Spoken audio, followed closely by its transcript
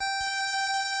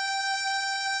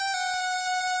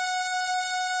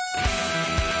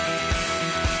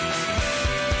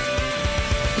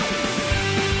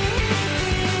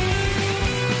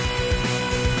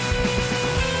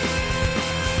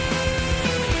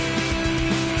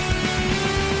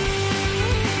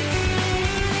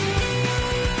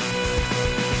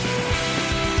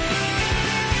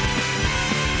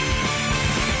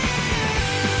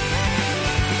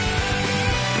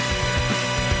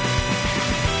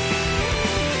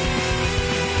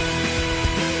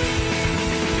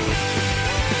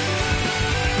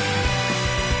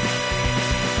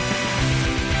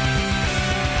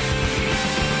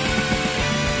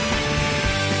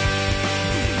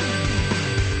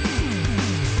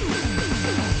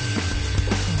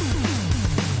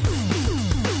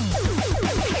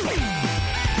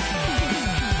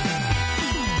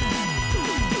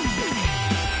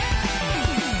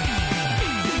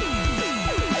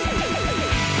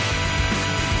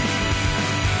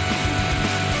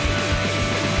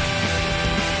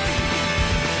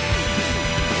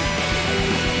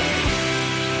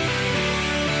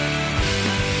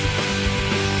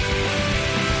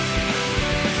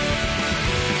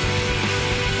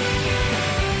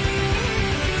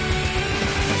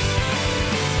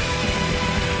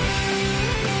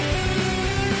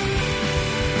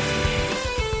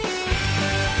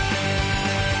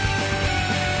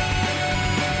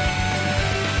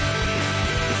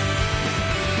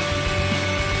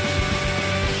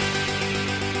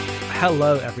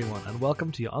Hello, everyone, and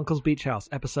welcome to your Uncle's Beach House,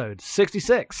 episode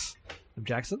 66. I'm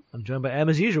Jackson. I'm joined by Em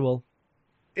as usual.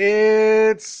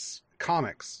 It's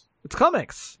comics. It's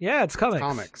comics. Yeah, it's comics.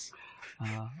 Comics.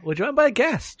 We're joined by a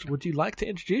guest. Would you like to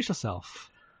introduce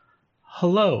yourself?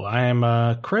 Hello,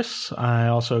 I'm Chris. I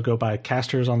also go by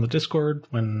Casters on the Discord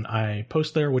when I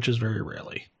post there, which is very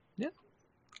rarely. Yeah.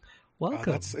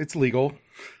 Welcome. It's legal.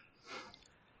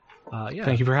 Yeah.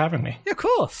 Thank you for having me. Yeah, of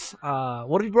course.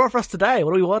 What have you brought for us today?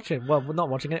 What are we watching? Well, we're not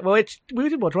watching it. Well, we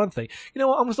did watch one thing. You know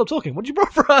what? I'm going to stop talking. What did you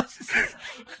brought for us?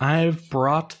 I've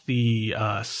brought the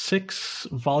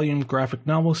 6-volume graphic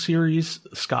novel series,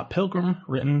 Scott Pilgrim,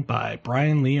 written by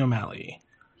Brian Lee O'Malley.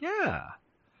 Yeah.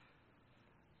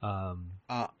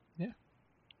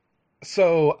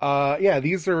 So,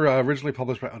 these are originally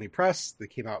published by Oni Press. They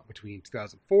came out between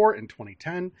 2004 and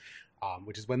 2010,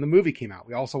 which is when the movie came out.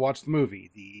 We also watched the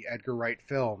movie, the Edgar Wright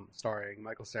film, starring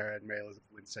Michael Cera and Mary Elizabeth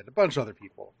Winstead, a bunch of other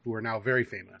people who are now very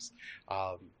famous.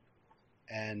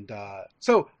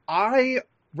 So I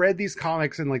read these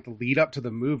comics in like the lead up to the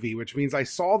movie, which means I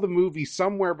saw the movie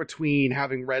somewhere between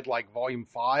having read like volume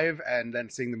 5 and then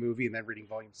seeing the movie and then reading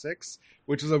volume 6,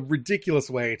 which is a ridiculous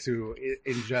way to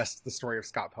ingest the story of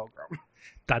Scott Pilgrim.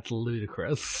 That's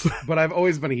ludicrous. But I've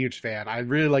always been a huge fan. I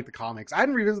really like the comics. I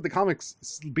hadn't revisited the comics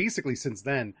basically since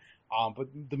then. But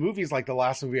the movie is like the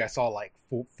last movie I saw like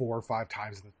 4 or 5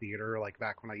 times in the theater, like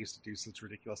back when I used to do such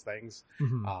ridiculous things.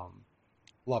 Mm-hmm.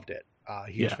 Loved it.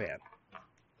 Huge fan.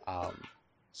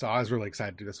 So I was really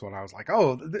excited to do this one. I was like,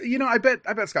 I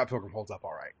bet Scott Pilgrim holds up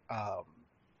all right.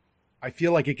 I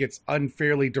feel like it gets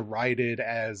unfairly derided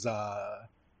as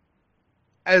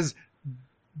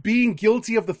being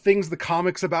guilty of the things the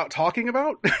comic's about talking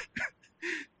about.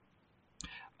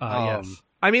 Yes.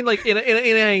 I mean, like in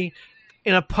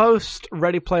a post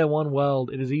Ready Player One world,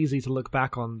 it is easy to look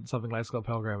back on something like Scott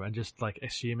Pilgrim and just like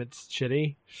assume it's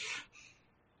shitty.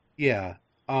 Yeah.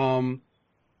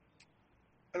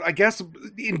 I guess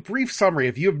in brief summary,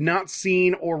 if you have not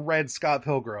seen or read Scott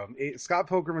Pilgrim, Scott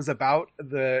Pilgrim is about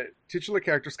the titular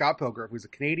character, Scott Pilgrim, who's a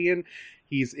Canadian.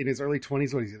 He's in his early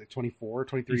 20s. What is he, like 24,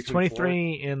 23, He's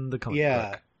 23 in the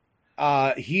comic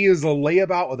book. He is a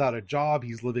layabout without a job.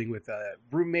 He's living with a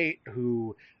roommate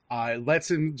who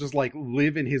lets him just like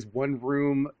live in his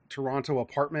one-room Toronto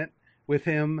apartment with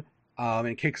him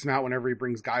and kicks him out whenever he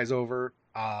brings guys over.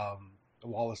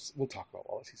 Wallace, we'll talk about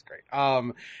Wallace. He's great.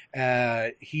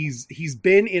 He's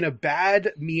been in a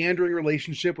bad meandering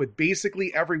relationship with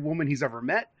basically every woman he's ever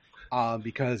met,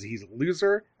 because he's a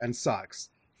loser and sucks.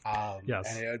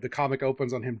 Yes. And the comic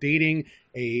opens on him dating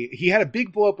he had a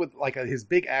big blow up with like his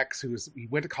big ex he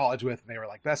went to college with, and they were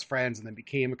like best friends and then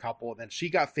became a couple. And then she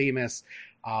got famous,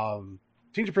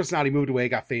 changed her personality, moved away,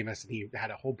 got famous, and he had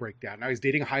a whole breakdown. Now he's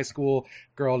dating a high school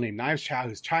girl named Knives Chow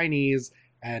who's Chinese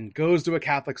and goes to a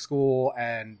Catholic school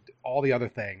and all the other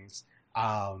things.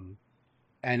 And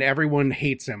everyone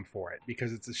hates him for it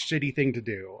because it's a shitty thing to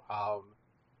do.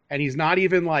 And he's not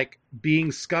even like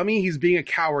being scummy. He's being a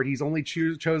coward. He's only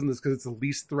chosen this because it's the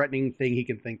least threatening thing he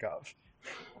can think of.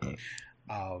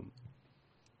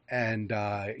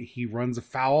 He runs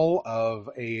afoul of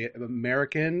an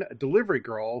American delivery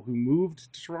girl who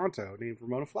moved to Toronto named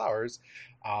Ramona Flowers,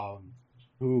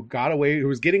 who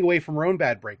was getting away from her own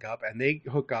bad breakup, and they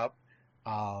hook up,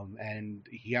 and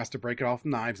he has to break it off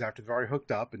Knives after they've already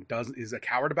hooked up, and is a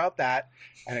coward about that,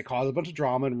 and it causes a bunch of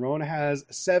drama. And Rona has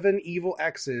 7 evil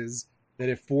exes that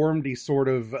have formed a sort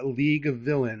of league of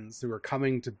villains who are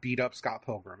coming to beat up Scott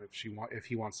Pilgrim if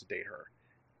he wants to date her.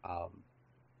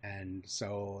 And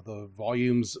so the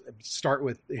volumes start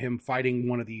with him fighting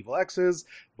one of the evil exes,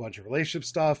 a bunch of relationship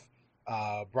stuff.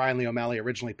 Brian Lee O'Malley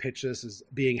originally pitched this as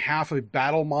being half a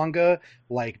battle manga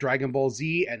like Dragon Ball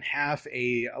Z and half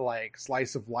a like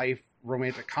slice of life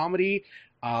romantic comedy.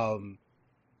 I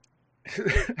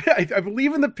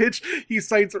believe in the pitch he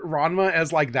cites Ranma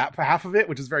as like that half of it,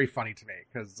 which is very funny to me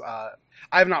because I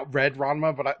have not read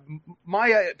Ranma, but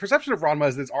my perception of Ranma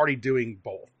is that it's already doing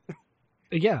both.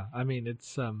 Yeah, I mean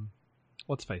it's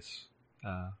what's face?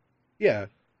 Yeah.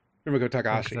 Rimiko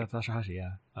Takahashi. Takahashi,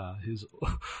 yeah. Who's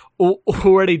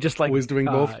already just like was doing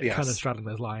both, yes. Kind of straddling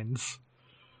those lines.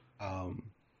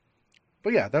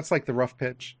 But yeah, that's like the rough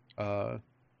pitch. It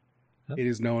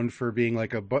is known for being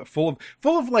like full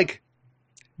of like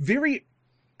very.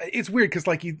 It's weird because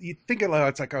like you think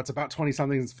it's like it's about 20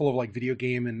 something. It's full of like video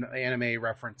game and anime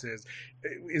references.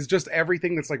 It's just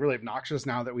everything that's like really obnoxious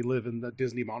now that we live in the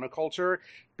Disney monoculture.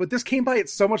 But this came by it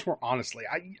so much more honestly.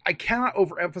 I cannot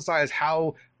overemphasize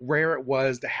how rare it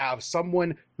was to have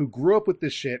someone who grew up with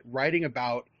this shit writing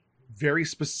about very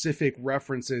specific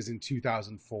references in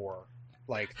 2004.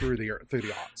 like through the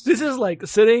aughts. This is like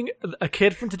sitting a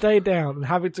kid from today down and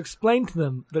having to explain to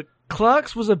them that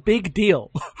Clerks was a big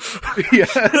deal.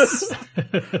 Yes.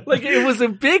 Like, it was a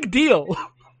big deal.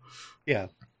 Yeah.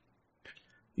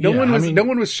 No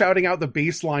one was shouting out the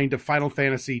bass line to Final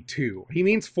Fantasy 2. He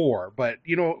means 4, but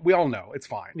we all know it's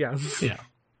fine. Yes. Yeah.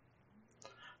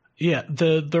 Yeah,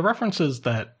 the references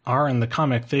that are in the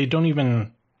comic, they don't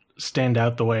even stand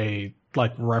out the way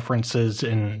like references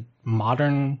in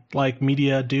modern like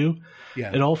media do.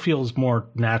 Yeah. It all feels more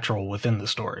natural within the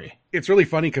story. It's really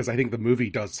funny because I think the movie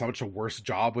does such a worse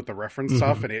job with the reference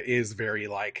stuff, and it is very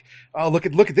like, oh, look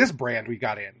at this brand we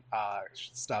got in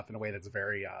stuff in a way that's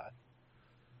very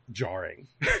jarring.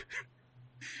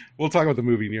 We'll talk about the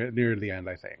movie near the end,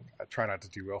 I think. I try not to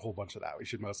do a whole bunch of that. We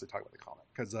should mostly talk about the comic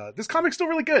because this comic's still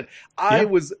really good. I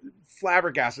was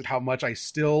flabbergasted how much I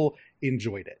still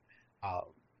enjoyed it.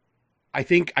 I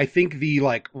think the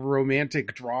like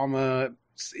romantic drama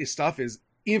stuff is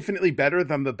infinitely better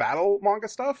than the battle manga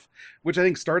stuff, which I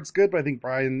think starts good, but I think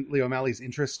Brian Lee O'Malley's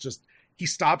interest he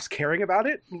stops caring about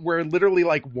it. Where literally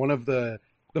like one of the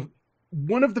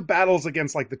battles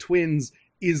against like the twins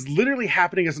is literally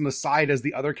happening as an aside as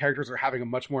the other characters are having a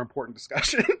much more important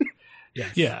discussion.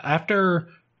 Yes. Yeah, after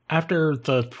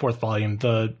the fourth volume,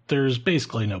 there's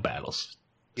basically no battles.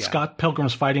 Yeah. Scott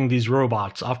Pilgrim's fighting these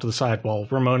robots off to the side while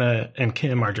Ramona and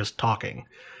Kim are just talking.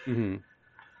 Mm-hmm.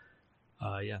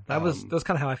 That was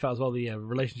kind of how I felt as well. The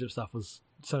relationship stuff was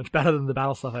so much better than the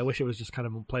battle stuff. I wish it was just kind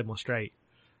of played more straight.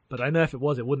 But I know if it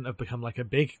was, it wouldn't have become like a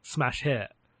big smash hit.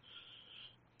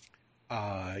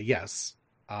 Yes.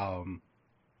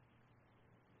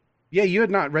 Yeah, you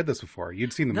had not read this before.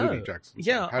 You'd seen the movie, Jackson.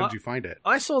 So how did you find it?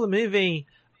 I saw the movie.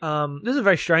 This is a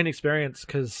very strange experience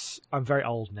because I'm very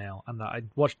old now, and I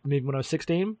watched the movie when I was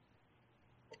 16.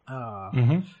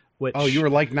 Which, you were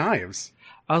like Knives.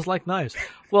 I was like Knives.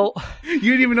 Well, you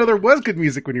didn't even know there was good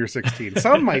music when you were 16.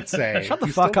 Some might say. Shut the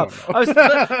fuck up. I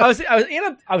was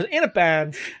in a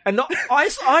band, and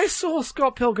I saw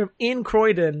Scott Pilgrim in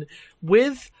Croydon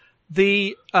with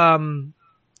the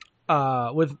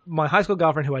with my high school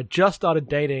girlfriend who I just started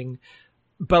dating,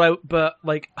 but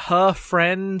like her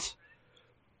friend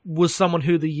was someone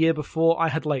who the year before I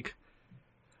had like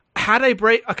had a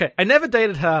break. Okay, I never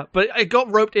dated her, but I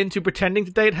got roped into pretending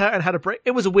to date her and had a break.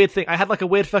 It was a weird thing. I had like a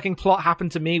weird fucking plot happen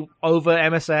to me over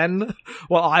MSN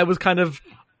while I was kind of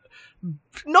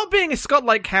not being a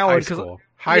Scott-like coward.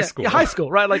 High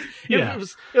school, right? Like it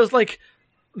was like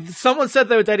someone said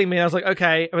they were dating me, and I was like,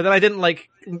 okay, but then I didn't like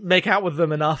make out with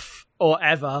them enough or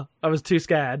ever. I was too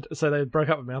scared, so they broke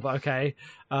up with me. I was like, okay.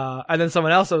 And then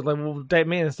someone else was like, well, date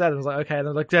me instead. And I was like, okay. And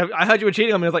they're like, I heard you were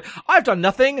cheating on me. I was like, I've done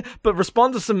nothing but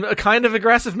respond to some kind of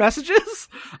aggressive messages.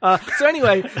 So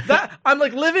anyway, that I'm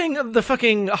like living the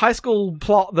fucking high school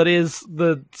plot that is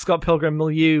the Scott Pilgrim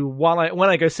milieu when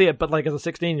I go see it, but like as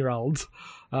a 16-year-old,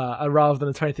 rather than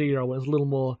a 23-year-old, when it's a little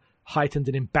more heightened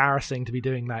and embarrassing to be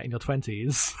doing that in your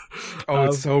 20s. Oh,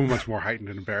 it's so much more heightened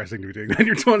and embarrassing to be doing that in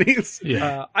your 20s.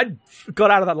 Yeah. I got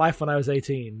out of that life when I was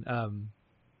 18.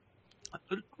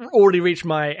 Already reached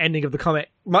my ending of the comic.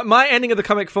 My ending of the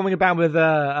comic, forming a band with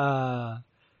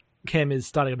Kim, is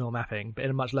starting a normal mapping, but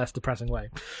in a much less depressing way.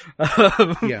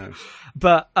 Yeah.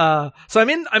 But so I'm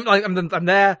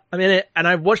there, I'm in it, and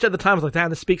I watched it at the time. I was like, damn,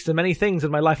 this speaks to many things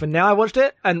in my life. And now I watched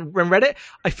it and read it.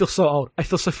 I feel so old. I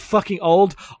feel so fucking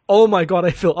old. Oh my god, I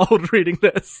feel old reading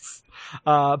this.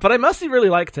 But I mostly really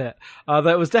liked it. Though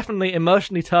it was definitely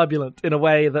emotionally turbulent in a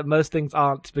way that most things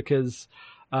aren't, because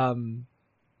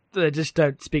they just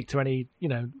don't speak to any,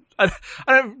 I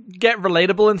don't get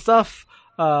relatable and stuff.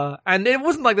 And it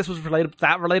wasn't like this was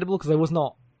relatable, because I was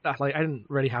not, like, I didn't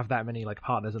really have that many like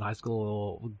partners in high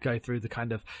school or go through the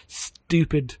kind of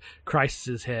stupid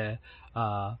crises here.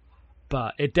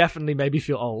 But it definitely made me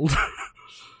feel old.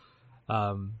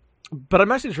 But I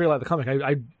mostly just really like the comic.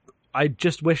 I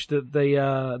just wish that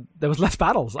there was less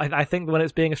battles. I think when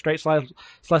it's being a straight slice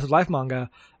of life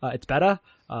manga, it's better.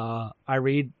 I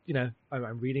read,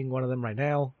 I'm reading one of them right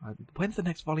now. When's the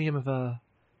next volume of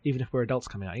Even If We're Adults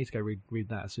coming out? I need to go read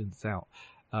that as soon as it's out.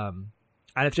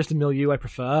 And it's just a milieu I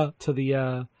prefer to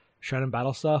the shonen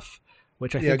battle stuff,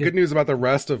 which I think good news about the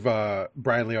rest of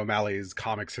Brian Lee O'Malley's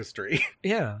comics history.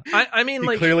 Yeah. I mean,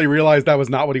 he clearly realized that was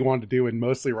not what he wanted to do, and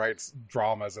mostly writes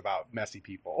dramas about messy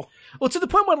people. Well, to the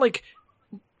point where, like,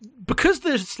 because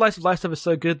the slice of life stuff is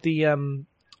so good, the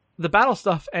battle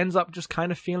stuff ends up just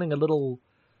kind of feeling a little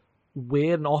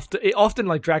weird, and often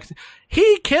like drags.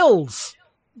 He kills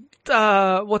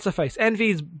what's her face,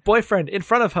 Envy's boyfriend, in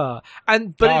front of her,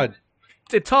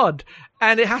 Todd,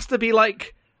 and it has to be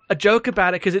like a joke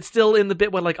about it because it's still in the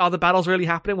bit where like, are the battles really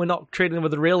happening? We're not treating them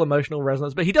with the real emotional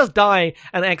resonance, but he does die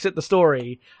and exit the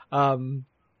story. And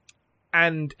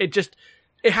it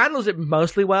handles it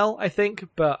mostly well, I think,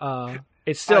 but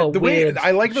it's still weird.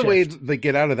 I like the way they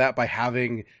get out of that by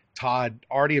having Todd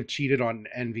already have cheated on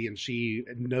Envy, and she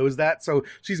knows that. So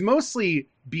she's mostly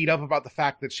beat up about the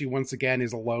fact that she once again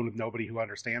is alone with nobody who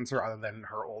understands her other than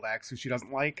her old ex who she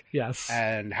doesn't like. Yes.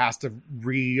 And has to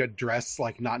readdress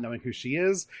like not knowing who she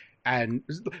is. And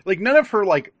like none of her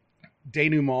like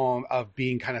denouement of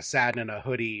being kind of sad in a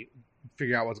hoodie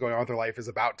figuring out what's going on with her life is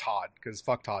about Todd, because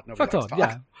fuck Todd. Nobody likes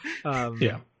Todd. Yeah.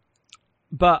 Yeah.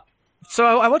 But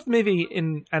so I watched the movie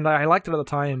and I liked it at the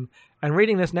time. And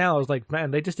reading this now, I was like, man,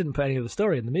 they just didn't put any of the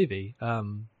story in the movie.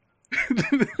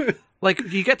 Like,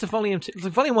 you get to Volume 2.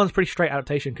 Like, Volume 1's pretty straight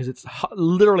adaptation because it's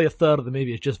literally a third of the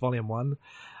movie is just Volume 1.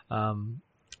 And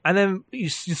then the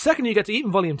second you get to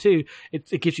even Volume 2,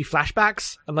 it gives you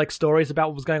flashbacks and like stories about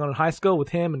what was going on in high school with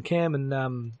him and Kim and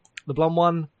the blonde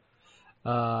one.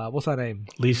 What's her name?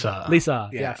 Lisa, yeah.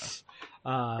 Yes.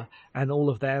 And all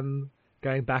of them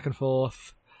going back and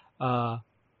forth.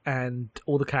 And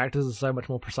all the characters are so much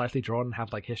more precisely drawn and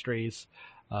have like histories.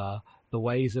 The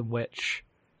ways in which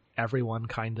everyone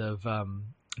kind of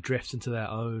drifts into their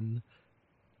own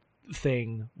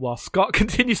thing while Scott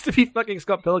continues to be fucking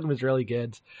Scott Pilgrim is really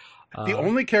good. The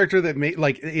only character that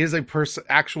is a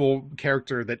actual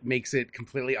character that makes it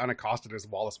completely unaccosted is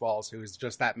Wallace Wallace, who is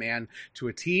just that man to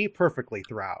a T perfectly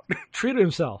throughout. True to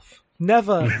himself.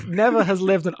 Never has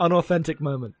lived an unauthentic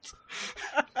moment.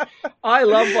 I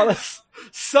love Wallace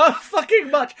so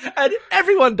fucking much, and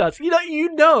everyone does.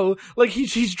 You know, like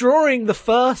he's drawing the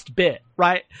first bit,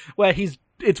 right, where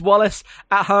it's Wallace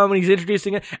at home and he's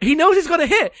introducing it. He knows he's gonna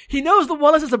hit. He knows that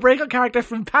Wallace is a breakout character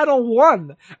from panel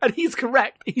 1, and he's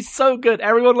correct. He's so good.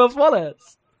 Everyone loves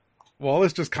Wallace.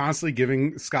 Wallace just constantly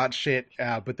giving Scott shit,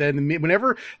 but then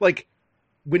whenever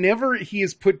he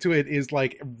is put to it is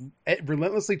like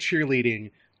relentlessly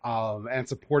cheerleading and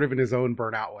supportive in his own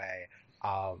burnout way.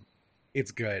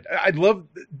 It's good.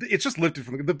 It's just lifted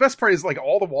from the best part is like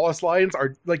all the Wallace lines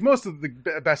are like most of the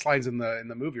best lines in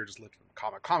the movie are just lifted from the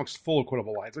comic. Comics full of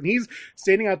quotable lines. And he's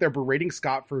standing out there berating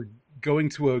Scott for going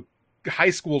to a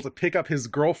high school to pick up his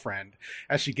girlfriend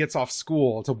as she gets off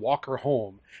school to walk her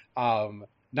home.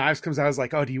 Knives comes out as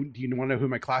like, oh, do you want to know who in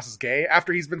my class is gay?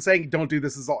 After he's been saying, don't do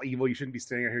this, is all evil. You shouldn't be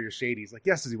standing out here. You're shady. He's like,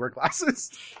 yes, does he wear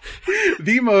glasses?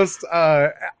 The most,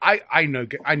 I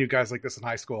knew guys like this in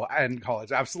high school and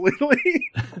college.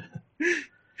 Absolutely.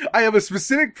 I have a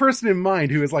specific person in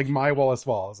mind who is like my Wallace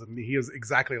Wallace, and he is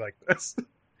exactly like this.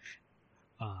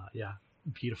 Yeah.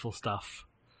 Beautiful stuff.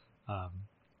 I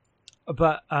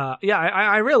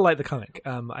really like the comic.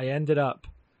 I ended up,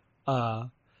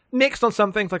 mixed on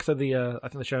some things. Like I said, I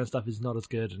think the Sharon stuff is not as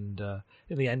good, and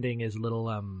the ending is a little.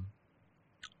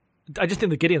 I just think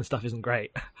the Gideon stuff isn't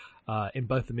great in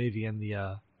both the movie and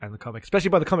the comic, especially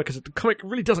by the comic, because the comic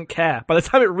really doesn't care. By the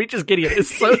time it reaches Gideon,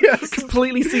 it's so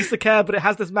completely ceased to care, but it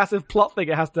has this massive plot thing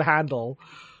it has to handle.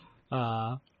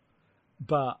 I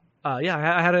had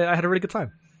a really good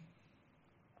time.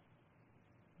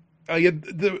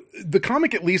 The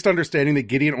comic, at least understanding that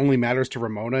Gideon only matters to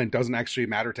Ramona and doesn't actually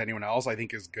matter to anyone else, I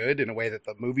think is good in a way that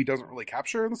the movie doesn't really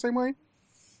capture in the same way.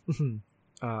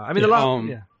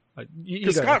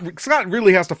 Scott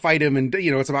really has to fight him, and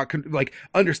it's about like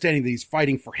understanding that he's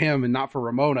fighting for him and not for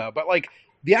Ramona. But like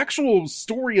the actual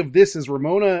story of this is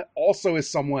Ramona also is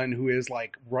someone who is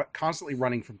like constantly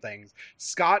running from things.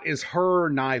 Scott is her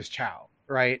Knives Chow,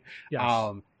 right?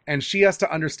 Yes. And she has to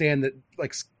understand that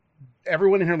like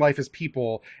everyone in her life is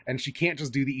people, and she can't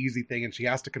just do the easy thing, and she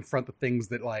has to confront the things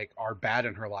that like are bad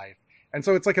in her life. And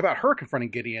so it's like about her confronting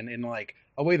Gideon in like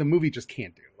a way the movie just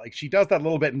can't do. Like she does that a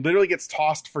little bit and literally gets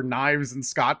tossed for Knives and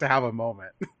Scott to have a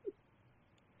moment.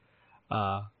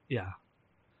 Yeah.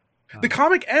 The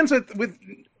comic ends with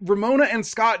Ramona and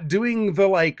Scott doing the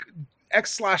like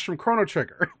X-slash from Chrono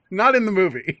Trigger, not in the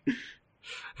movie.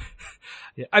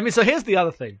 Yeah, I mean, so here's the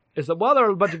other thing: is that while there are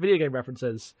a bunch of video game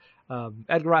references,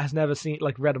 Edgar Wright has never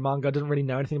read a manga, doesn't really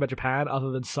know anything about Japan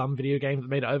other than some video games that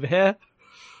made it over here.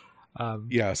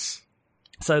 Yes.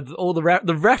 So all the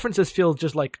references feel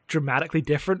just like dramatically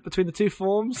different between the two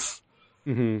forms.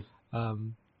 Mm-hmm.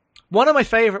 One of my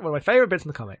favorite bits in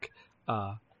the comic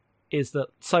is that,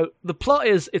 so the plot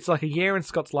is it's like a year in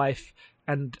Scott's life,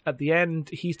 and at the end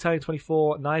he's turning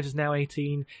 24, Knives is now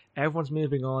 18, everyone's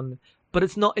moving on. But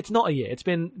it's not a year. He's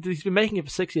been making it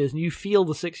for 6 years, and you feel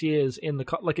the 6 years in the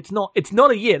it's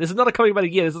not a year. This is not a comic about a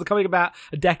year. This is a comic about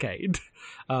a decade,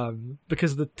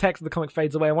 because the text of the comic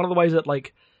fades away. And one of the ways that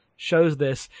like shows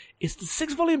this is the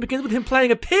 6th volume begins with him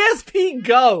playing a PSP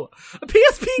Go. A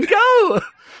PSP Go!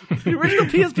 The original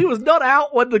PSP was not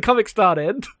out when the comic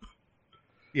started.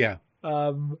 Yeah.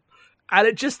 And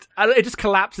it just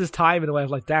collapses time in a way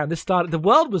of like, damn, the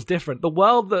world was different. The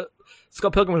world that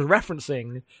Scott Pilgrim was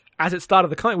referencing as it started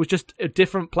the comic was just a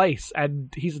different place,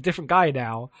 and he's a different guy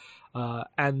now.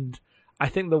 And I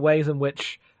think the ways in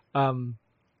which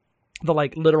the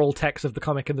like literal text of the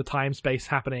comic and the time space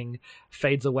happening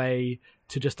fades away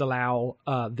to just allow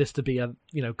this to be a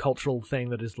cultural thing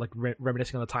that is like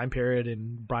reminiscing on the time period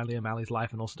in Brian Lee O'Malley's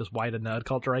life and also just wider nerd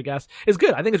culture, I guess, is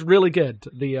good. I think it's really good.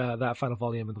 The that final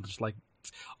volume and just like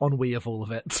ennui of all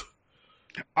of it.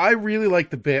 I really like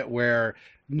the bit where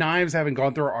Knives, having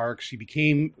gone through her arc, she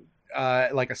became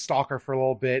like a stalker for a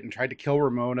little bit and tried to kill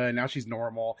Ramona, and now she's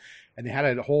normal. And they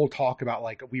had a whole talk about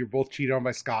like, we were both cheated on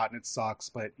by Scott and it sucks,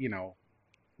 but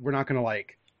we're not gonna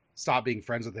like stop being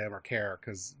friends with him or care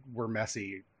because we're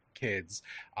messy kids.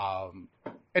 And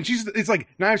it's like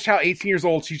Knives Chow, 18 years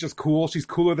old, she's just cool. She's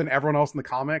cooler than everyone else in the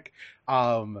comic.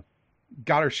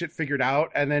 Got her shit figured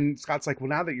out, and then Scott's like, well,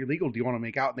 now that you're legal, do you want to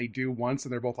make out? And they do once,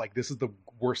 and they're both like, this is the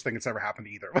worst thing that's ever happened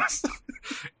to either of us.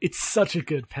 It's such a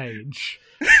good page.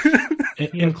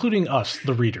 Including us,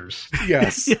 the readers.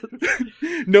 Yes.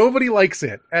 Nobody likes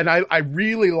it, and I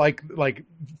really like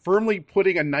firmly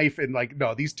putting a knife in, like,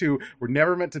 no, these two were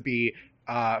never meant to be.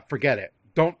 Forget it.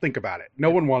 Don't think about it.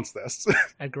 No one wants this.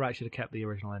 Edgar Wright should have kept the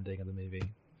original ending of the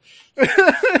movie.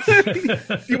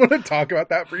 You want to talk about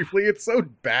that briefly? It's so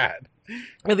bad.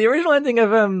 Well, the original ending of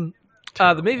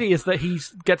the movie is that he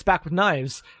gets back with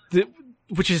Knives,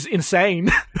 which is insane.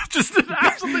 Just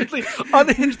absolutely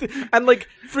unhinged. And like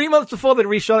 3 months before they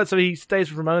reshot it, so he stays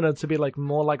with Ramona to be like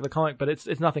more like the comic, but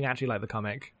it's nothing actually like the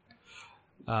comic.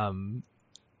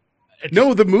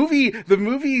 No, the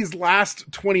movie's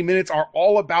last 20 minutes are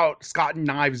all about Scott and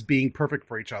Knives being perfect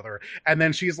for each other. And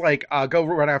then she's like, go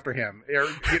run after him.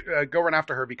 Or, go run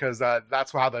after her because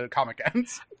that's how the comic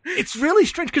ends. It's really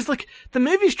strange because like the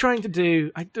movie's trying to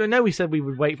do... I know we said we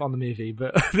would wait on the movie,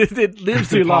 but it lives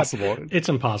too long. It's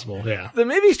impossible, yeah. The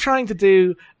movie's trying to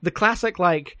do the classic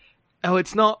like... Oh,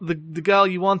 it's not the girl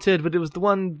you wanted, but it was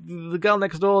the girl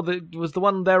next door that was the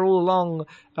one there all along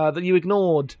that you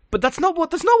ignored. But that's not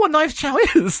what Knives Chow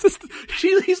is.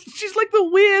 She's like the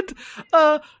weird,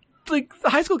 like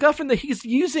the high school girlfriend that he's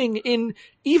using in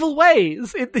evil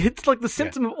ways. It's like the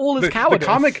symptom of all his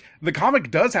cowardice. The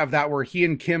comic does have that where he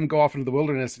and Kim go off into the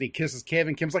wilderness and he kisses Kim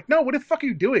and Kim's like, no, what the fuck are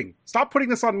you doing? Stop putting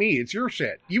this on me. It's your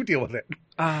shit. You deal with it.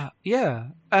 Yeah.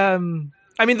 I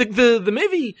mean, the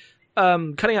movie.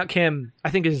 Cutting out Kim, I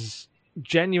think, is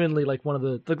genuinely like one of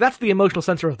the like that's the emotional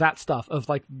center of that stuff of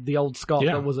like the old Scott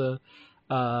that was a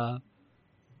the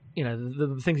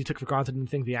things he took for granted and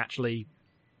the things he actually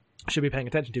should be paying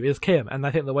attention to is Kim, and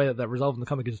I think the way that resolved in the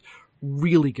comic is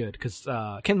really good because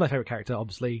Kim's my favorite character.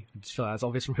 Obviously, I just feel that's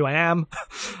obvious from who I am.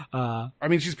 I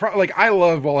mean, she's probably like I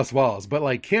love Wallace Wells, but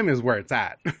like Kim is where it's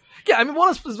at. Yeah, I mean,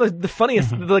 Wallace was like the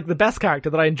funniest, like the best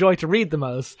character that I enjoy to read the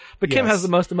most, but Kim has the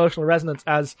most emotional resonance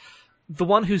as the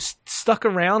one who's stuck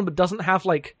around but doesn't have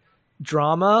like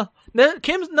drama. No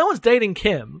one's dating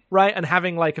Kim, right? And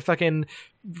having like a fucking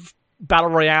battle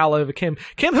royale over Kim.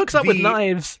 Kim hooks up with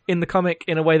Knives in the comic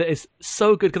in a way that is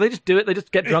so good because they just do it. They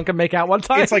just get drunk and make out one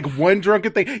time. It's like one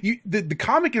drunken thing. The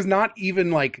comic is not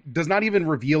even like does not even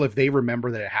reveal if they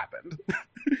remember that it happened,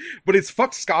 but it's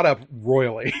fucked Scott up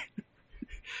royally.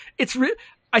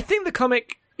 I think the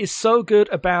comic is so good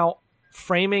about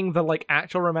framing the like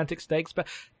actual romantic stakes, but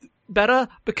better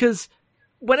because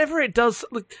whenever it does,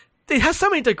 like, it has so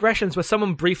many digressions where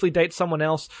someone briefly dates someone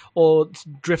else or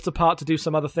drifts apart to do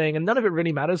some other thing, and none of it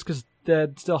really matters because they're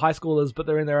still high schoolers, but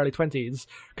they're in their early 20s.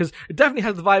 Because it definitely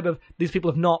has the vibe of these people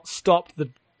have not stopped the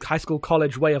high school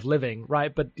college way of living,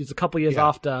 right? But it's a couple years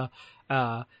after,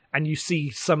 and you see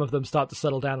some of them start to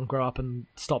settle down and grow up and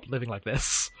stop living like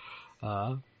this.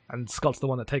 And Scott's the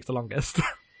one that takes the longest.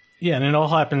 Yeah, and it all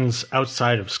happens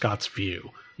outside of Scott's view.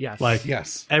 Yes. Like,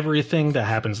 everything that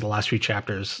happens in the last few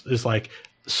chapters is like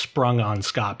sprung on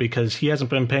Scott because he hasn't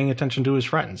been paying attention to his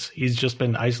friends. He's just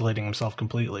been isolating himself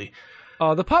completely.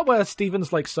 Oh, the part where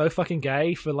Stephen's like so fucking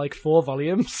gay for like 4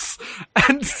 volumes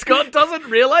and Scott doesn't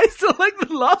realize till like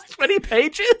the last 20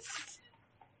 pages.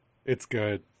 It's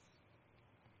good.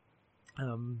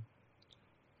 The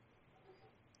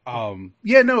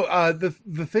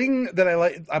thing that I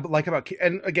like about Kim,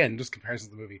 and again, just comparisons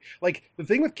to the movie, like the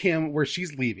thing with Kim where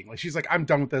she's leaving, like she's like, I'm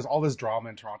done with this, all this drama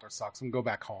in Toronto sucks, I'm gonna go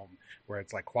back home where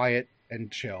it's like quiet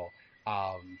and chill.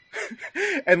 um,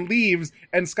 and leaves.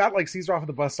 And Scott like sees her off at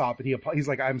the bus stop, and he's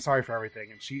like, "I'm sorry for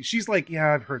everything." And she's like,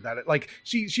 "Yeah, I've heard that." Like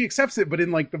she accepts it, but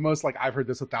in like the most like I've heard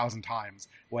this 1,000 times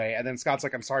way. And then Scott's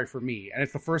like, "I'm sorry for me," and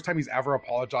it's the first time he's ever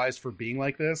apologized for being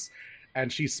like this.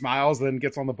 And she smiles, then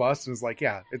gets on the bus and is like,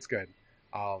 "Yeah, it's good."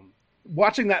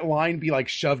 Watching that line be like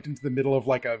shoved into the middle of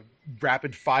like a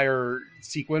rapid fire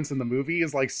sequence in the movie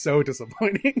is like so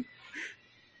disappointing.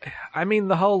 I mean,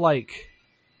 the whole like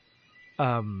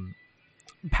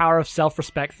power of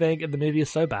self-respect thing in the movie is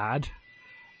so bad.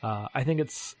 I think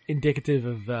it's indicative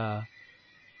of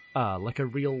like a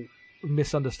real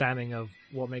misunderstanding of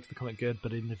what makes the comic good,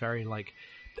 but in a very like,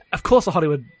 of course a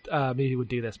Hollywood movie would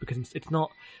do this because it's not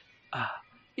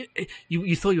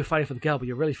you thought you were fighting for the girl, but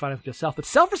you're really fighting for yourself. But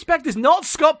self-respect is not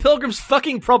Scott Pilgrim's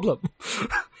fucking problem.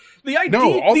 The idea,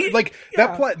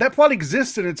 that plot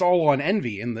exists, and it's all on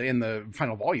Envy in the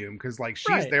final volume because like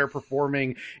she's there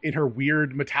performing in her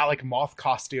weird metallic moth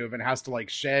costume and has to like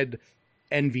shed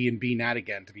envy and be Nat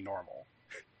again to be normal.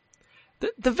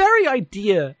 The very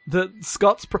idea that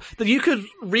that you could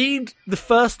read the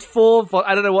first four,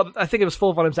 I don't know what, I think it was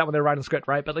 4 volumes out when they were writing the script,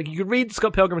 right? But like you could read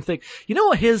Scott Pilgrim and think, you know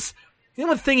what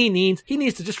one thing he needs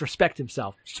to just respect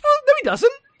himself. No, he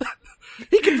doesn't.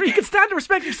 he can stand to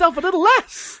respect himself a little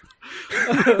less.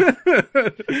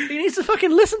 He needs to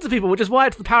fucking listen to people, which is why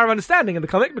it's the power of understanding in the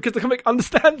comic, because the comic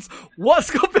understands what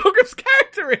Scott Pilgrim's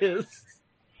character is.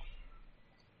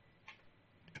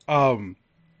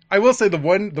 I will say the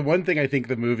one thing I think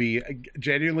the movie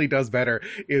genuinely does better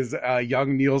is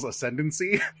young Neil's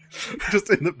ascendancy, just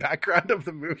in the background of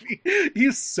the movie.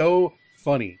 He's so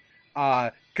funny.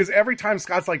 Because every time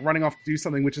Scott's like running off to do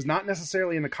something, which is not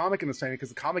necessarily in the comic in the same, because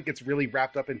the comic gets really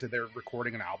wrapped up into their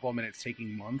recording an album and it's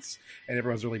taking months and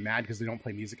everyone's really mad because they don't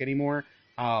play music anymore.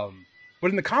 But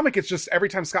in the comic, it's just every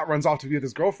time Scott runs off to be with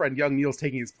his girlfriend, young Neil's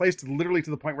taking his place literally to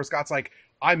the point where Scott's like,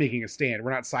 "I'm making a stand.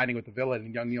 We're not siding with the villain."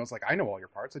 And young Neil's like, "I know all your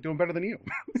parts. I do them better than you."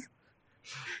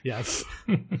 Yes.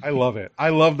 I love it. I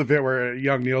love the bit where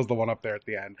young Neil's the one up there at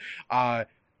the end.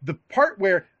 The part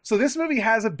where, so this movie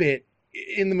has a bit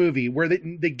in the movie where they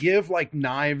give like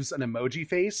Knives an emoji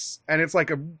face, and it's like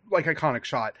iconic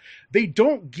shot. They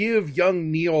don't give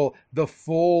young Neil the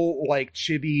full like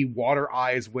chibi water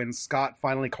eyes when Scott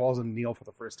finally calls him Neil for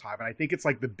the first time, and I think it's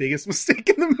like the biggest mistake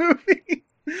in the movie.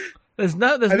 I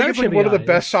think it's like one of the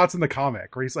best shots in the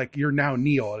comic where he's like, "You're now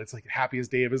Neil," and it's like the happiest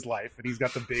day of his life, and he's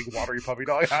got the big watery puppy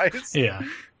dog eyes. Yeah.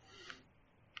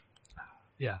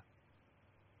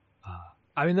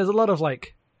 I mean, there's a lot of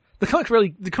like, the comic's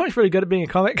really good at being a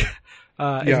comic. Is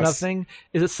another thing.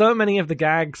 Is that so many of the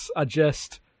gags are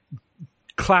just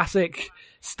classic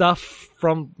stuff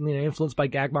from, influenced by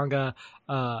gag manga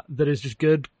that is just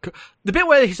good. The bit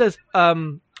where he says,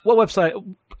 "What website?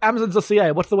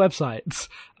 Amazon.ca. What's the website?"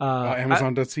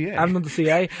 Amazon.ca.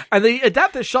 Amazon.ca. And they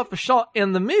adapt it shot for shot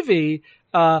in the movie,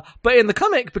 but in the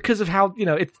comic, because of how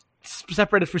it's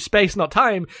separated through space, not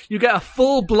time, you get a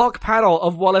full block panel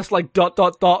of Wallace like ...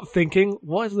 thinking,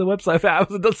 "What is the website for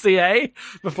Amazon.ca?"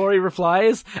 before he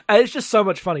replies. And it's just so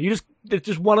much funny. It's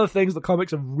just one of the things that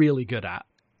comics are really good at.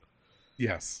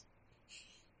 Yes.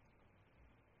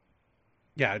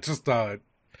 Yeah, it's just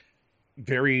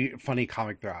very funny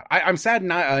comic throughout. I'm sad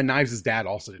Knives' dad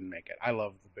also didn't make it. I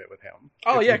love the bit with him.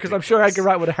 Oh, yeah, because I'm sure Edgar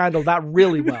Wright would have handled that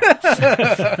really well.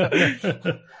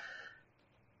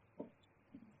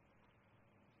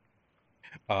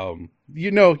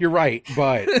 You're right,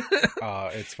 but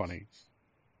it's funny.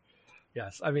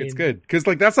 Yes, I mean, it's good because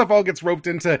like that stuff all gets roped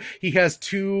into. He has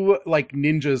 2 like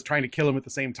ninjas trying to kill him at the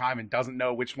same time and doesn't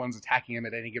know which one's attacking him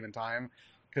at any given time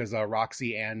because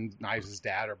Roxy and Knives'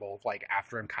 dad are both like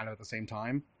after him kind of at the same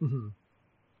time. Mm-hmm.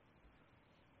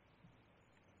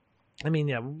 I mean,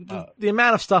 yeah, the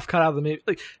amount of stuff cut out of the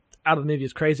movie,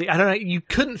 is crazy. I don't know. You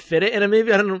couldn't fit it in a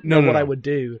movie. I don't know what I would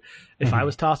do if I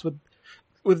was tasked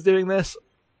with doing this.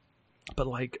 But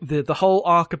like the whole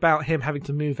arc about him having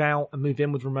to move out and move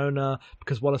in with Ramona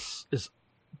because Wallace is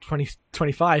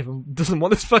 25 and doesn't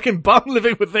want this fucking bum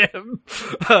living with him.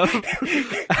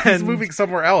 He's moving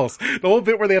somewhere else. The whole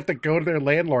bit where they have to go to their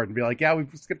landlord and be like, "Yeah, we've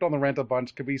skipped on the rent a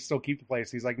bunch. Could we still keep the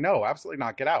place?" He's like, "No, absolutely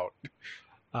not. Get out."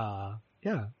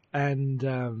 Yeah. And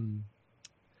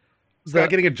Scott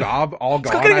getting a job, all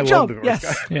gone. I love it.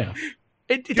 Yes. Yeah.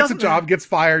 It gets a job, gets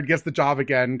fired, gets the job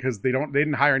again because they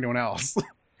didn't hire anyone else.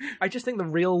 I just think the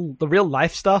real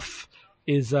life stuff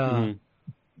is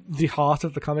the heart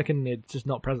of the comic, and it's just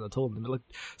not present at all. And like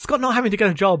Scott not having to get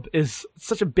a job is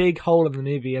such a big hole in the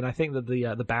movie, and I think that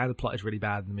the band plot is really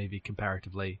bad in the movie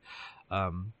comparatively.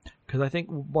 Because I think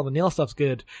while the Neil stuff's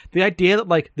good, the idea that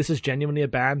like this is genuinely a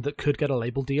band that could get a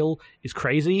label deal is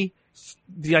crazy.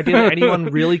 The idea that anyone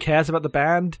really cares about the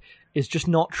band is just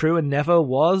not true and never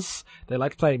was. They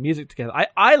like playing music together.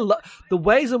 I love the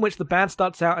ways in which the band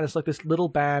starts out, and it's like this little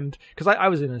band. Because I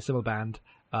was in a similar band.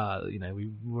 We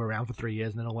were around for 3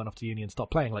 years, and then I went off to uni and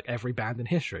stopped playing, like every band in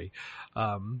history.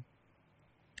 And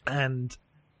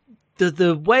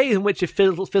the way in which it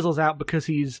fizzles out because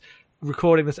he's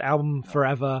recording this album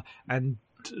forever and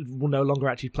will no longer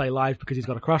actually play live because he's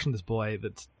got a crush on this boy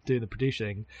that's doing the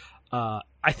producing.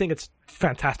 I think it's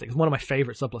fantastic. It's one of my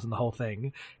favorite subplots in the whole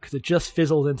thing because it just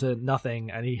fizzles into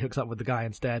nothing, and he hooks up with the guy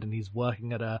instead, and he's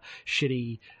working at a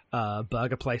shitty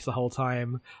burger place the whole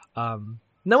time.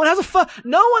 No one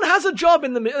has a job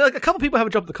in the like a couple people have a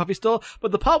job at the coffee store,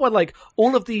 but the part where like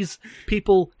all of these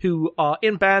people who are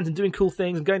in bands and doing cool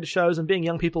things and going to shows and being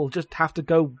young people just have to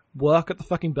go work at the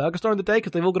fucking burger store in the day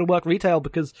because they've all got to work retail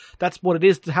because that's what it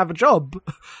is to have a job.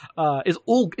 It's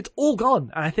all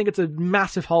gone, and I think it's a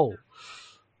massive hole.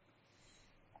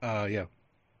 Yeah.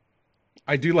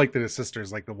 I do like that his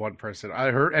sister's like the one person.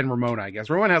 Her and Ramona, I guess.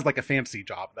 Ramona has like a fancy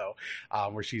job though,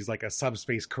 where she's like a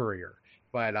subspace courier.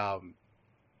 But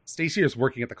Stacy is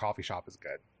working at the coffee shop is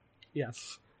good.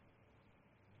 Yes.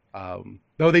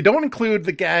 Though they don't include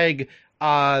the gag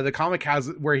the comic has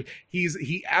where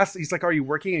he asks, he's like, "Are you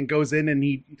working?" and goes in,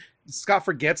 and Scott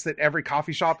forgets that every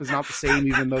coffee shop is not the same,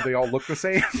 even though they all look the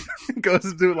same. Goes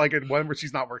into like one where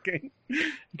she's not working.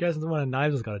 You guys know one of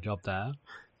Knives has got a job there.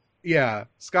 Yeah,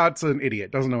 Scott's an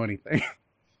idiot, doesn't know anything.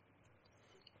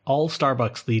 All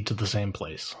Starbucks lead to the same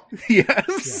place.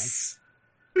 Yes.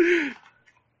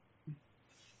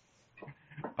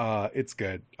 It's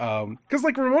good. Because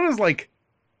like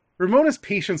Ramona's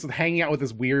patience with hanging out with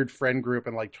this weird friend group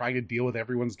and like trying to deal with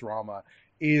everyone's drama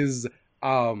is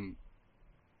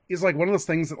like one of those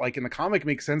things that like in the comic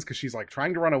makes sense because she's like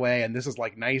trying to run away, and this is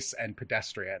like nice and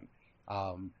pedestrian.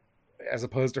 As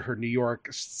opposed to her New York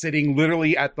sitting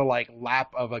literally at the like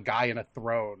lap of a guy in a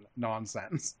throne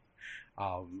nonsense.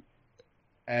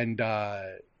 And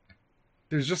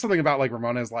there's just something about like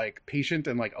Ramona's like patient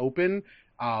and like open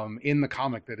in the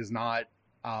comic that is not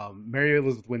Mary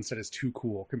Elizabeth Winstead is too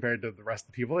cool compared to the rest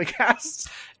of the people they cast.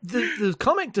 The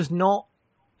comic does not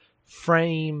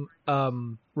frame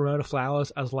Ramona Flowers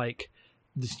as like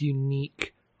this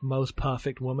unique, most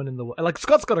perfect woman in the world. Like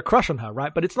Scott's got a crush on her,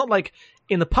 right? But it's not like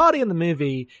in the party in the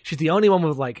movie she's the only one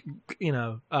with like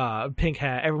pink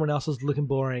hair. Everyone else is looking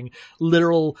boring.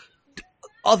 Literal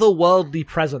otherworldly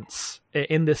presence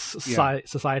in this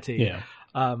society. Yeah.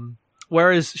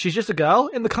 Whereas she's just a girl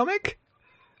in the comic,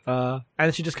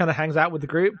 and she just kind of hangs out with the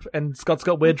group. And Scott's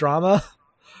got weird drama.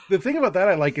 The thing about that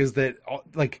I like is that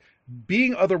like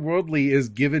being otherworldly is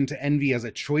given to Envy as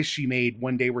a choice she made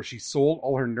one day where she sold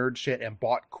all her nerd shit and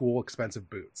bought cool, expensive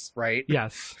boots, right?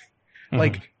 Yes.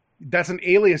 Like, that's an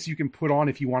alias you can put on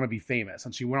if you want to be famous.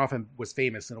 And she went off and was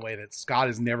famous in a way that Scott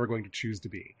is never going to choose to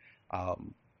be.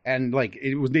 And, like,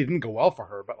 it didn't go well for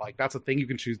her, but, like, that's a thing you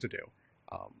can choose to do.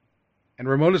 And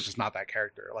Ramona's just not that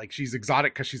character. Like, she's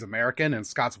exotic because she's American, and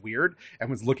Scott's weird and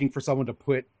was looking for someone to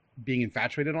put being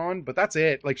infatuated on, but that's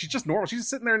it. Like, she's just normal. She's just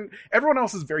sitting there, and everyone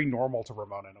else is very normal to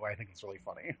Ramona in a way. I think it's really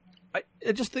funny. I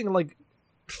just think, like,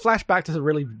 flashback to the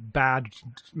really bad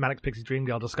Manic Pixie Dream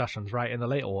Girl discussions, right, in the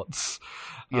late aughts.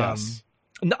 Yes.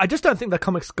 I just don't think the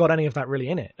comics got any of that really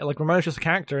in it. Like, Ramona's just a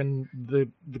character, and the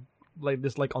like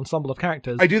this like ensemble of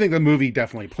characters. I do think the movie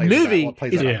definitely plays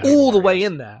that all the way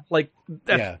in there. Like,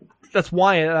 that's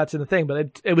why that's in the thing.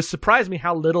 But it was surprised me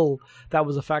how little that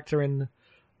was a factor in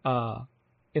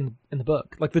the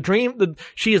book. Like the dream,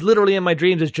 she is literally in my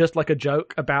dreams is just like a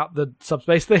joke about the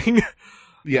subspace thing.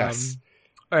 Yes.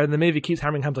 And the movie keeps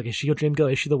hammering home like, is she your dream girl?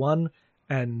 Is she the one?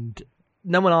 And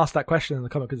no one asked that question in the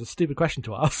comic because it's a stupid question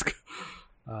to ask.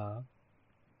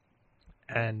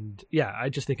 And yeah, I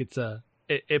just think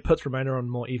it puts Ramona on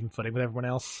more even footing with everyone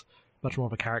else, much more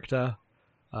of a character.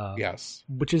 Yes.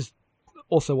 Which is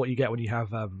also what you get when you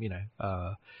have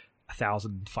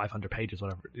 1,500 pages,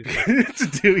 whatever it is. To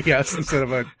do, yes, instead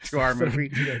of a 2-hour movie.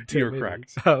 You're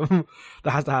correct. That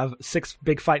has to have 6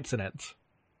 big fights in it.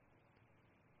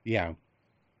 Yeah.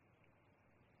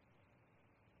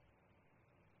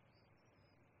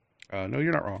 No,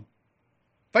 you're not wrong.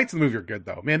 Fights in the movie are good,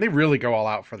 though. Man, they really go all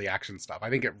out for the action stuff. I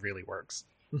think it really works.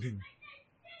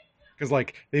 Because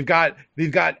like they've got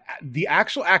the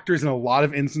actual actors in a lot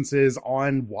of instances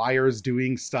on wires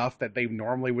doing stuff that they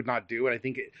normally would not do, and I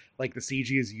think the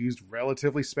CG is used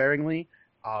relatively sparingly.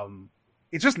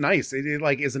 it's just nice. It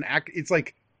like is an act. It's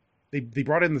like they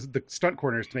brought in the stunt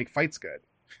corners to make fights good.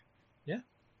 Yeah.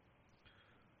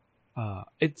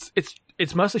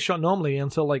 It's mostly shot normally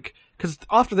until like, because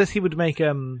after this he would make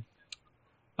The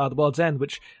World's End,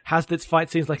 which has its fight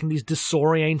scenes like in these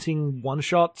disorienting one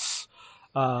shots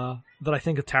that I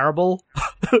think are terrible.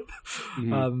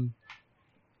 Mm-hmm.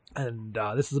 And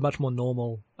this is a much more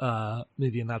normal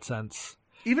movie in that sense.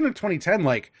 Even in 2010,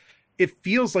 like it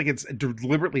feels like it's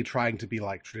deliberately trying to be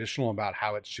like traditional about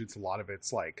how it shoots a lot of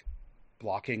its like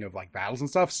blocking of like battles and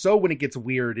stuff. So when it gets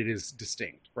weird, it is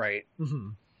distinct, right? Mm-hmm.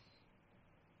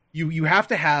 You have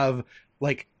to have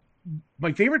like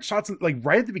my favorite shots, like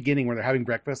right at the beginning where they're having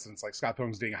breakfast and it's like Scott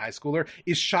Pilgrim's dating a high schooler,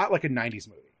 is shot like a 90s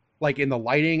movie, like in the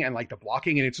lighting and like the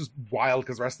blocking, and it's just wild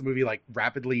because the rest of the movie like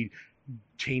rapidly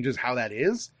changes how that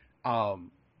is.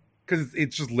 Because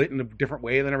it's just lit in a different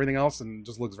way than everything else and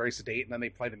just looks very sedate. And then they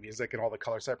play the music and all the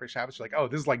color separation happens. You're like, oh,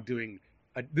 this is like doing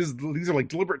these are like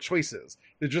deliberate choices.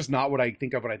 They're just not what I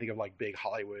think of when I think of like big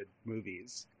Hollywood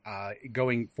movies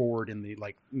going forward in the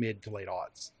like mid to late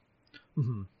aughts.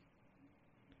 Mm-hmm.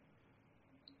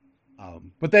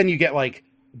 But then you get like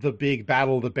the big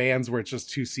battle of the bands where it's just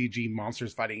two CG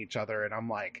monsters fighting each other, and I'm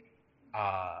like,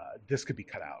 this could be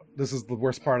cut out. This is the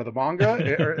worst part of the manga.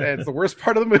 It's the worst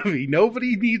part of the movie.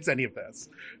 Nobody needs any of this.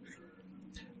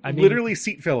 I mean, literally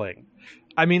seat filling.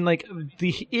 I mean, like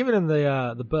even in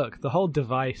the book, the whole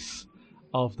device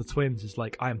of the twins is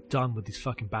like, I am done with these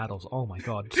fucking battles. Oh my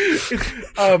god. Did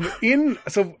you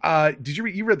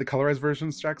read the colorized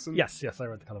versions, Jackson? Yes, I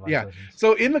read the colorized versions.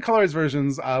 So in the colorized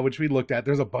versions, which we looked at,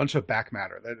 there's a bunch of back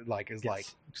matter that like is like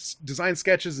design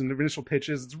sketches and initial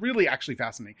pitches. It's really actually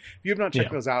fascinating. If you have not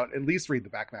checked those out, at least read the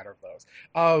back matter of those.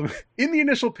 In the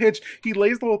initial pitch, he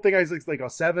lays the whole thing as like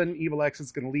 7 Evil X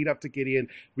is going to lead up to Gideon.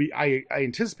 I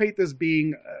anticipate this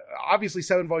being obviously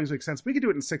 7 volumes makes sense. We could do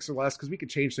it in 6 or less because we could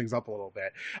change things up a little bit.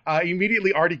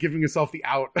 Immediately already giving himself the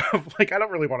out of like, I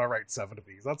don't really want to write 7 of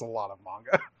these. That's a lot of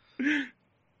manga.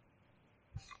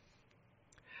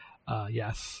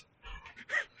 Yes.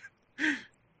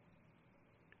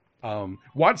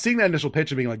 Seeing that initial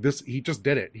pitch and being like, this, he just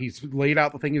did it. He's laid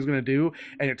out the thing he's going to do,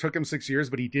 and it took him 6 years,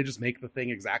 but he did just make the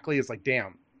thing exactly. It's like,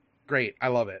 damn, great. I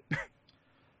love it.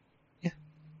 Yeah.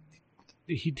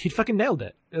 He fucking nailed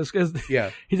it.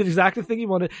 Yeah. He did exactly the thing he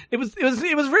wanted. It was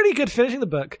really good finishing the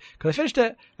book, because I finished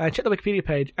it and I checked the Wikipedia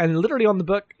page, and literally on the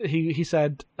book he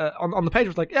said on the page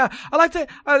was like, yeah, I liked it.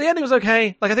 The ending was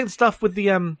okay. Like, I think the stuff with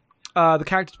the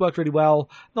characters worked really well.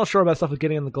 Not sure about stuff with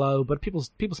Gideon and the Glow, but people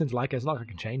seem to like it. It's not like I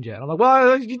can change it. And I'm like,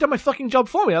 well, you've done my fucking job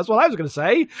for me. That's what I was going to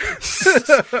say.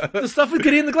 The stuff with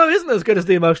Gideon and the Glow isn't as good as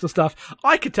the emotional stuff.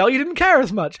 I could tell you didn't care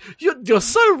as much. You're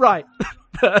so right.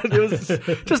 It was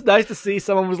just nice to see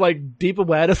someone was like deep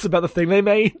awareness about the thing they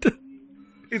made.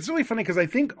 It's really funny because I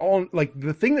think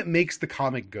the thing that makes the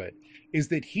comic good is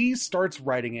that he starts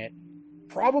writing it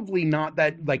probably not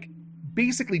that like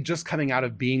basically just coming out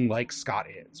of being like Scott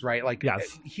is, right? Like,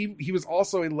 yes. He was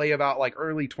also in lay about like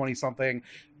early 20 something,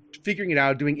 figuring it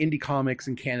out, doing indie comics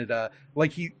in Canada.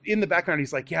 Like, he in the background,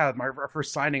 he's like, yeah, our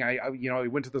first signing, I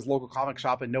went to this local comic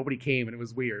shop and nobody came, and it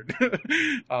was weird.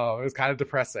 It was kind of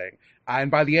depressing.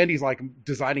 And by the end, he's like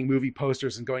designing movie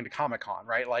posters and going to Comic-Con,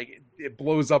 right? Like, it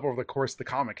blows up over the course of the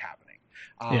comic happening.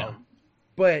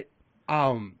 But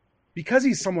because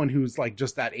he's someone who's like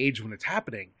just that age when it's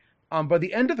happening, by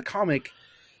the end of the comic,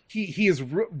 he is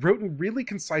written really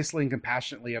concisely and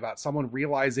compassionately about someone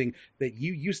realizing that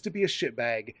you used to be a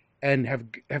shitbag and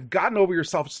have gotten over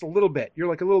yourself just a little bit. You're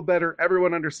like a little better.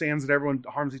 Everyone understands that everyone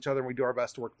harms each other, and we do our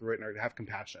best to work through it and have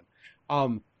compassion.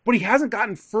 But he hasn't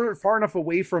gotten far enough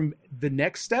away from the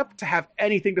next step to have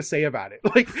anything to say about it.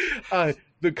 Like,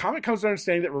 the comic comes to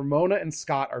understanding that Ramona and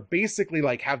Scott are basically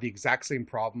like have the exact same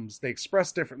problems. They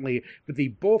express differently, but they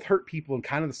both hurt people in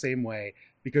kind of the same way,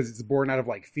 because it's born out of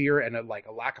like fear and a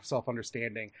lack of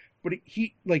self-understanding. But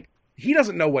he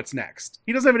doesn't know what's next.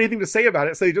 He doesn't have anything to say about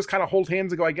it. So he just kind of hold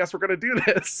hands and go, I guess we're going to do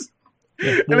this.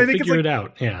 Yeah, we'll and I think figure it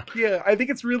out. Yeah. Yeah. I think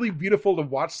it's really beautiful to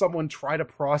watch someone try to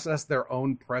process their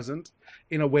own present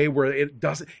in a way where it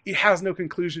has no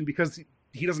conclusion because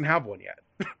he doesn't have one yet.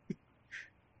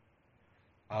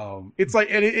 It's like,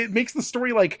 and it makes the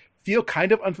story like feel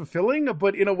kind of unfulfilling,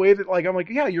 but in a way that like, I'm like,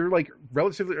 yeah, you're like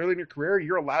relatively early in your career.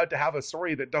 You're allowed to have a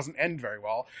story that doesn't end very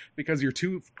well because you're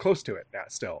too close to it now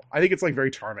still. I think it's like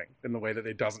very charming in the way that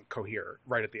it doesn't cohere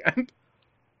right at the end.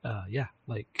 Yeah.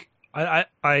 Like I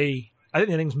think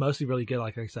the ending's mostly really good.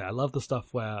 Like I say, I love the stuff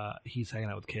where he's hanging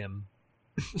out with Kim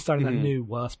starting that new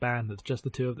worse band. That's just the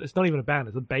two of them. It's not even a band.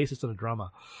 It's a bassist and a drummer.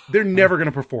 They're never going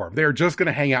to perform. They're just going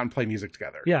to hang out and play music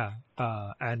together. Yeah,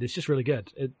 and it's just really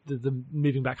good. The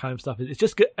moving back home stuff. It's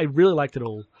just good. I really liked it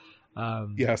all.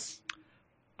 Yes.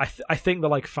 I think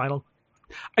the final.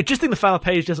 I just think the final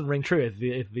page doesn't ring true.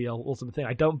 Is the ultimate thing.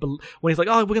 I don't when he's like,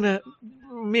 oh,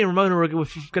 me and Ramona are gonna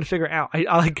figure it out. I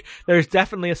like. There's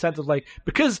definitely a sense of like,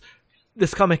 because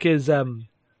this comic is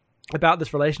about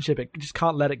this relationship, it just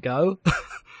can't let it go.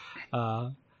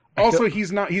 Also, he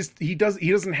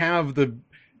doesn't have the,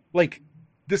 like,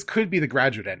 this could be the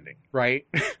Graduate ending, right?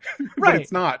 But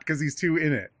it's not, because he's too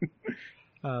in it.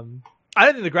 I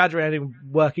don't think the Graduate ending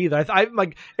work either. I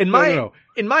like in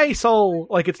my soul,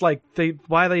 like, it's like they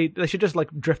should just like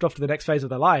drift off to the next phase of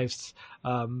their lives.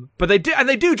 But they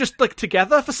do just like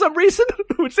together for some reason,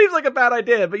 which seems like a bad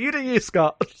idea. But you do you,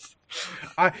 Scott.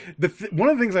 One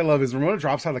of the things I love is Ramona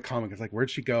drops out of the comic. It's like, where'd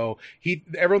she go?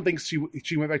 Everyone thinks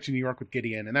she went back to New York with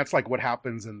Gideon, and that's like what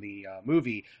happens in the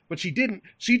movie. But she didn't.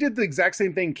 She did the exact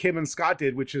same thing Kim and Scott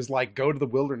did, which is like go to the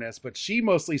wilderness. But she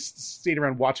mostly stayed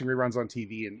around watching reruns on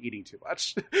TV and eating too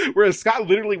much. Whereas Scott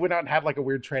literally went out and had like a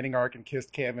weird training arc and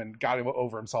kissed Kim and got him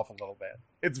over himself a little bit.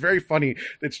 It's very funny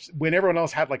that when everyone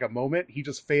else had like a moment, she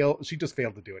just failed to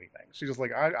do anything. She just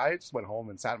like, I just went home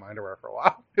and sat in my underwear for a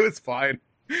while. It was fine.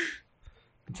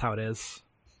 That's how it is.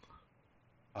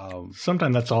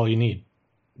 Sometimes that's all you need.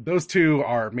 Those two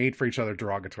are made for each other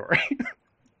derogatory.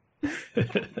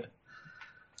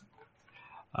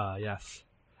 Yes.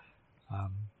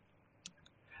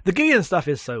 The Gideon stuff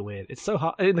is so weird. It's so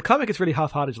hard. In the comic, it's really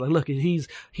half-hearted. Like, look, he's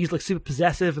like super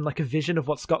possessive and like a vision of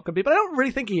what Scott could be, but I don't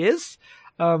really think he is.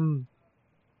 I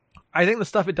think the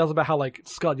stuff it does about how like,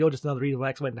 Scott, you're just another reason why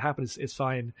X waiting to happen is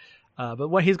fine. But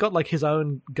when he's got like his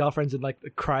own girlfriends in like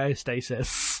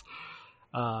cryostasis,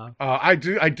 I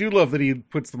do love that he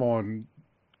puts them on,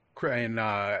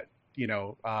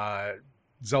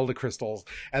 Zelda crystals,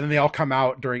 and then they all come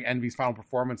out during Envy's final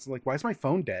performance. Like, why is my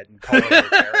phone dead? And call their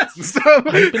parents and stuff.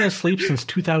 I've been asleep since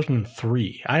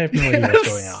 2003. I have no idea what's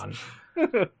going on.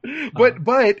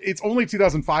 But it's only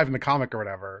 2005 in the comic or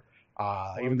whatever.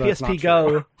 Even though PSP it's not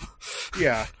Go.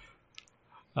 Yeah.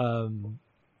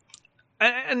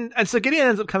 And so Gideon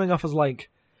ends up coming off as like,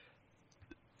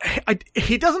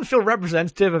 he doesn't feel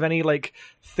representative of any like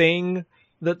thing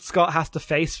that Scott has to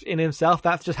face in himself.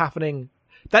 That's just happening.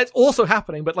 That's also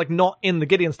happening, but like not in the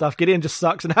Gideon stuff. Gideon just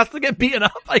sucks and has to get beaten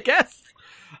up, I guess.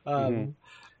 Because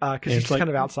he's like, kind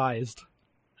of outsized.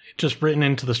 Just written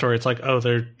into the story, it's like,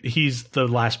 oh, he's the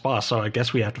last boss, so I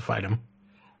guess we have to fight him.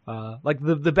 Like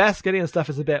the best Gideon stuff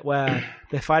is a bit where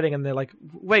they're fighting and they're like,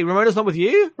 wait, Ramona's not with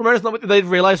you? They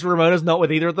realize Ramona's not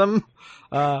with either of them.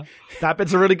 That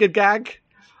bit's a really good gag.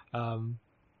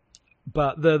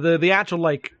 But the actual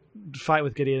like fight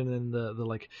with Gideon and the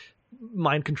like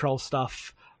mind control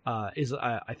stuff is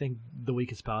I think the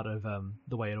weakest part of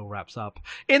the way it all wraps up.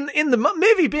 In the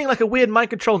movie being like a weird mind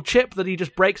control chip that he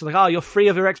just breaks, like, oh, you're free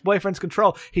of your ex-boyfriend's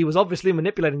control. He was obviously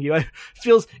manipulating you. It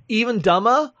feels even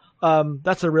dumber.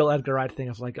 That's a real Edgar Wright thing.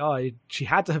 I was like, oh, she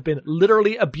had to have been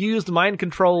literally abused, mind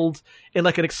controlled in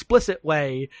like an explicit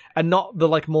way, and not the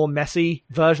like more messy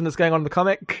version that's going on in the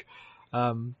comic.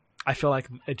 I feel like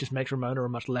it just makes Ramona a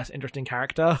much less interesting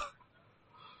character.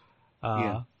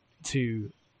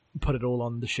 To put it all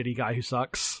on the shitty guy who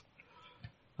sucks.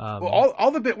 Well,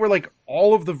 all the bit where like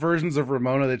all of the versions of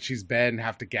Ramona that she's been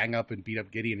have to gang up and beat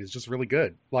up Gideon is just really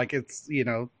good. Like, it's,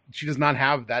 she does not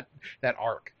have that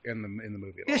arc in the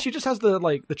movie at all. Yeah, she just has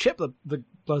the chip that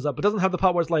blows up, but doesn't have the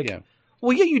part where it's like,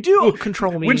 well, yeah, you do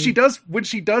control me. When she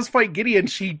does fight Gideon,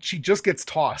 she just gets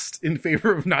tossed in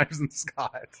favor of Knives and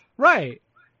Scott. Right.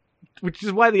 Which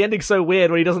is why the ending's so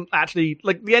weird when he doesn't actually,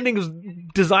 like, the ending is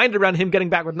designed around him getting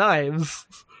back with Knives.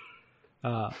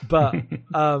 But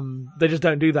they just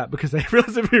don't do that because they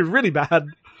realize it'd be really bad.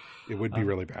 It would be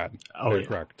really bad. Very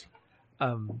correct.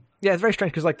 Yeah, it's very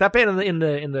strange because like that bit in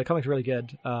the comics really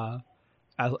good.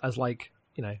 As like,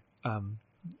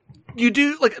 you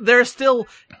do like, there's still,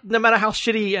 no matter how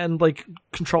shitty and like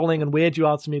controlling and weird you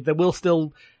are to me, there will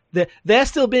still they're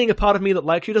still being a part of me that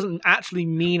likes you. Doesn't actually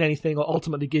mean anything or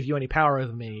ultimately give you any power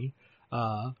over me.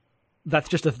 That's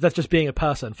just being a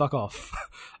person. Fuck off.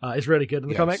 It's really good in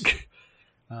the comic.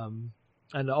 And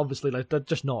obviously, like, that's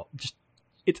just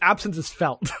its absence is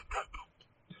felt.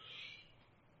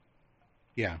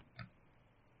 Yeah.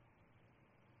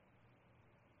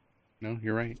 No,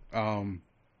 you're right.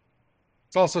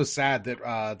 It's also sad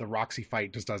that the Roxy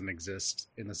fight just doesn't exist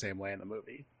in the same way in the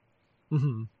movie.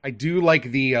 Mm-hmm. I do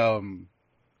like the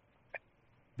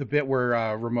bit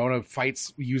where Ramona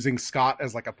fights using Scott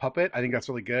as like a puppet. I think that's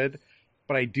really good.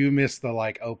 but I do miss the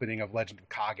like opening of Legend of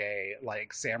Kage,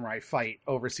 like samurai fight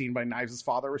overseen by Knives'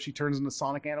 father, where she turns into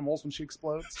sonic animals when she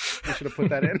explodes. I should have put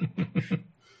that in.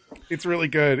 It's really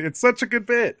good. It's such a good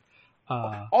bit.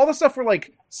 All the stuff where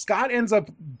like Scott ends up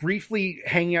briefly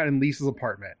hanging out in Lisa's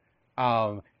apartment.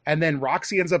 And then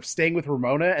Roxy ends up staying with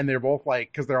Ramona, and they're both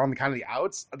like, because they're on the kind of the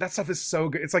outs. That stuff is so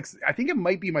good. It's like, I think it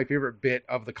might be my favorite bit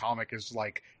of the comic is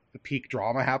like the peak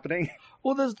drama happening.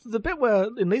 Well, there's the bit where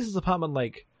in Lisa's apartment,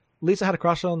 like Lisa had a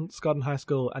crush on Scott in high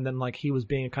school, and then like he was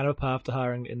being a kind of a perv to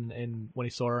her in when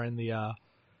he saw her in the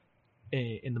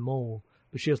mall.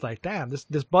 But she was like, "Damn, this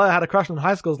boy I had a crush on in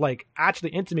high school is like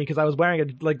actually into me because I was wearing a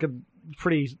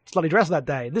pretty slutty dress that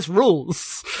day. This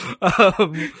rules."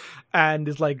 And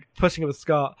is like pushing it with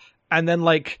Scott, and then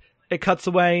like it cuts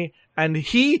away, and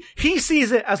he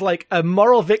sees it as like a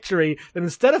moral victory that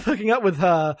instead of hooking up with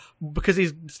her because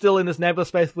he's still in this nebulous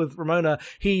space with Ramona,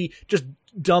 he just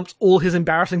dumps all his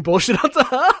embarrassing bullshit onto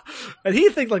her, and he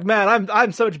thinks like, man,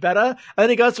 I'm so much better. And then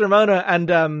he goes to Ramona,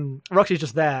 and Roxy's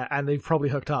just there, and they've probably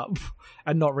hooked up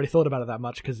and not really thought about it that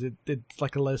much because it's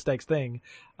like a low stakes thing.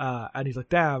 And he's like,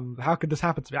 damn, how could this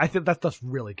happen to me? I think that stuff's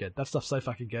really good. That stuff's so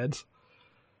fucking good.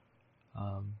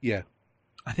 Yeah.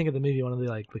 I think of the movie, one of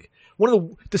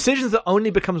the decisions that only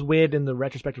becomes weird in the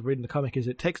retrospective reading the comic is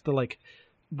it takes the like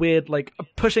weird like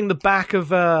pushing the back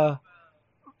of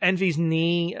Envy's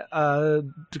knee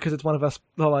because it's one of us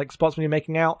like spots when you're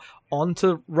making out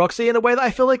onto Roxy in a way that I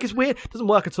feel like is weird. It doesn't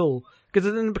work at all because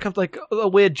it then becomes like a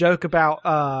weird joke about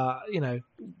her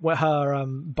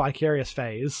bicurious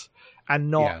phase and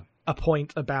not a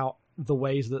point about the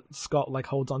ways that Scott like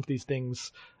holds onto these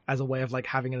things as a way of like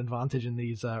having an advantage in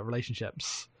these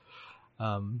relationships.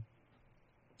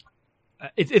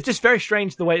 It's just very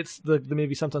strange the way it's the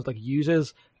movie sometimes like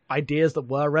uses ideas that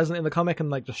were resonant in the comic and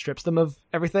like just strips them of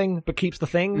everything but keeps the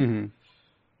thing.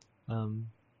 And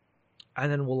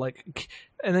then will like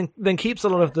and then keeps a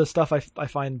lot of the stuff I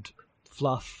find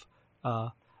fluff.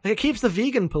 Like it keeps the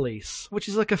vegan police, which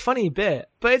is like a funny bit,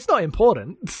 but it's not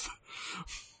important.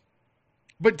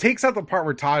 But takes out the part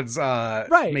where Todd's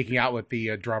making out with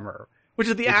the drummer, which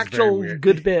is the actual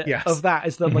good bit of that.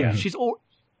 Is that like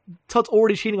Todd's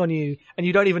already cheating on you and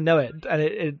you don't even know it, and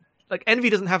it like Envy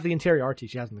doesn't have the interiority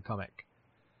she has in the comic.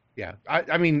 Yeah,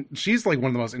 I mean, she's like one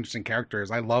of the most interesting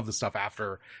characters. I love the stuff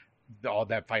after all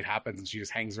that fight happens, and she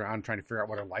just hangs around trying to figure out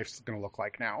what her life's going to look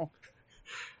like now.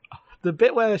 The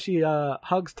bit where she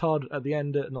hugs Todd at the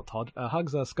end,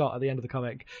 hugs Scott at the end of the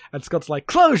comic, and Scott's like,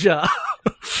 closure!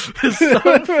 It's so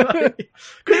funny.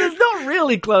 Because it's not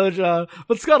really closure,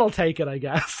 but Scott will take it, I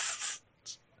guess.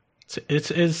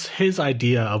 It's his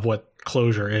idea of what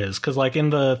closure is. Because like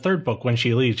in the third book, when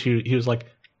she leaves, he was like,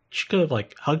 she could have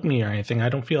like hugged me or anything. I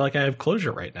don't feel like I have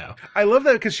closure right now. I love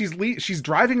that because she's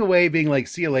driving away being like,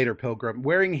 see you later, Pilgrim,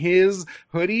 wearing his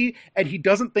hoodie, and he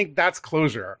doesn't think that's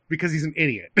closure because he's an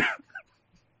idiot.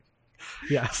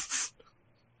 Yes.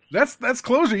 That's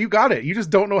closure. You got it. You just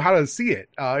don't know how to see it.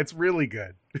 It's really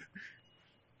good.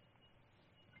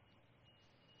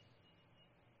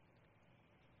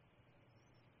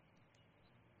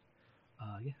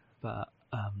 But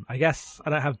I guess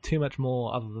I don't have too much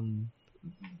more other than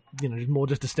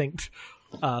just distinct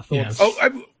thoughts. Yeah.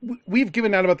 We've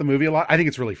given out about the movie a lot. I think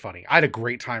it's really funny. I had a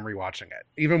great time rewatching it,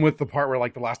 even with the part where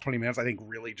like the last 20 minutes I think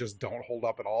really just don't hold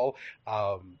up at all.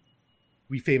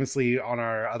 We famously on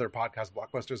our other podcast,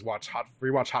 Blockbusters,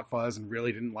 rewatched Hot Fuzz and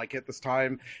really didn't like it this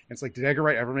time. And it's like, did Edgar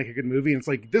Wright ever make a good movie? And it's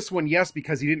like, this one, yes,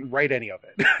 because he didn't write any of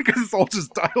it. Because it's all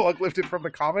just dialogue lifted from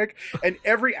the comic. And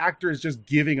every actor is just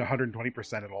giving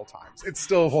 120% at all times. It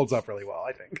still holds up really well,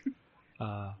 I think.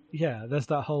 There's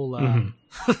that whole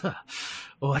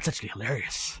oh, that's actually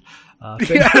hilarious.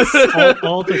 Yes.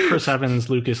 all the Chris Evans,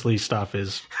 Lucas Lee stuff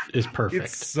is perfect.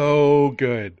 It's so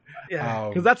good. Yeah,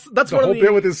 because that's the whole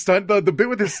bit with his stunt. The bit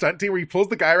with his stunt team where he pulls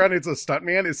the guy around and it's a stunt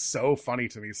man is so funny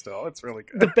to me. Still, it's really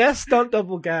good. The best stunt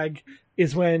double gag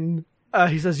is when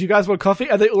he says, "You guys want coffee?"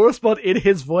 and they all respond in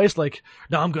his voice like,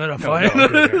 "No, I'm good. I'm fine."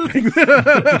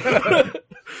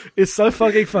 It's so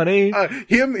fucking funny.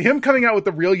 Him coming out with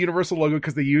the real Universal logo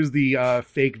because they use the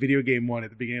fake video game one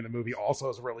at the beginning of the movie also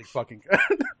is really fucking good.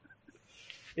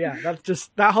 Yeah, that's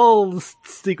just that whole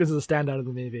sequence is a standout of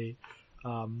the movie.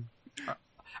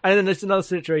 And then there's another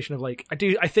situation of like,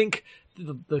 I think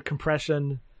the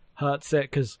compression hurts it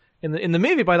because in the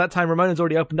movie by that time Ramona's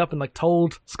already opened up and like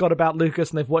told Scott about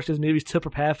Lucas and they've watched his movies to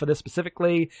prepare for this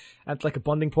specifically, and it's like a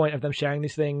bonding point of them sharing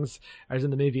these things. Whereas in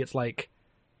the movie it's like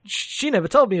she never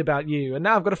told me about you, and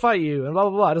now I've got to fight you, and blah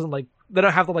blah blah. It doesn't like they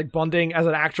don't have the like bonding as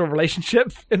an actual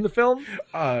relationship in the film.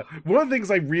 One of the things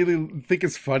I really think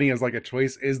is funny as like a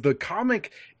choice is the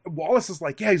comic. Wallace is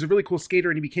like, yeah, he's a really cool skater,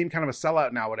 and he became kind of a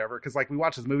sellout now, whatever. Because like we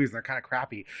watch his movies and they're kind of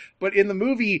crappy, but in the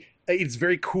movie, it's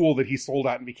very cool that he sold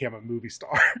out and became a movie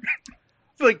star.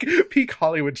 Like peak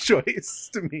Hollywood choice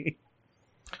to me.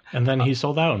 And then he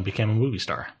sold out and became a movie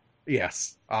star.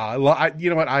 Yes. You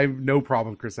know what? I have no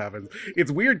problem with Chris Evans. It's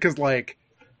weird because, like,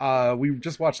 we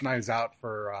just watched Knives Out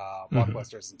for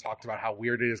Blockbusters and talked about how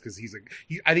weird it is because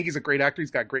I think he's a great actor.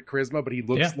 He's got great charisma, but he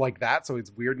looks like that, so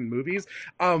it's weird in movies.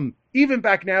 Even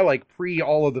back now, like, pre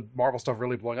all of the Marvel stuff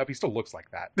really blowing up, he still looks like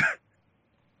that.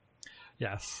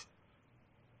 Yes.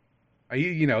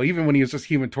 You know, even when he was just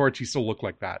Human Torch, he still looked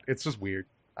like that. It's just weird.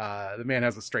 The man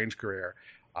has a strange career,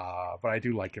 but I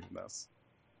do like him in this.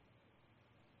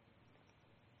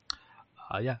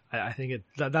 Yeah, I think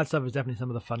that stuff is definitely some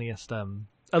of the funniest,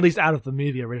 at least out of the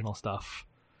movie original stuff.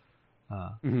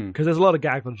 Because there's a lot of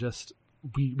gags that just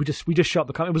we just shot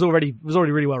the comic. It was already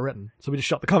really well written, so we just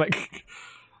shot the comic.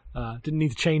 Didn't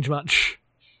need to change much.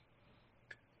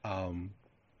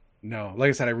 No, like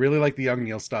I said, I really like the Young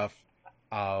Neil stuff.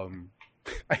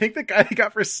 I think the guy he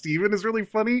got for Steven is really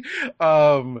funny.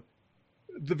 The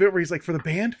bit where he's like, for the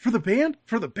band.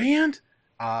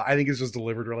 I think it's just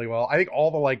delivered really well. I think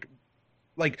all the like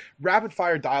rapid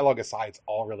fire dialogue asides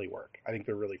all really work. I think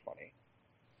they're really funny.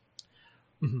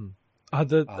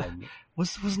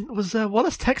 Was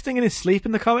Wallace texting in his sleep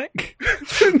in the comic?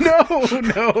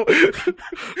 No.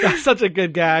 That's such a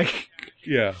good gag.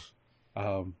 Yeah.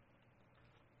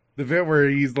 The bit where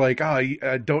he's like,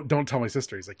 don't tell my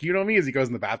sister. He's like, you know me, as he goes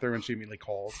in the bathroom and she immediately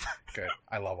calls. Good.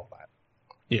 I love all that.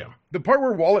 Yeah. The part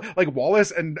where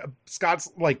Wallace and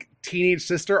Scott's like teenage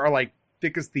sister are like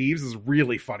thick as thieves is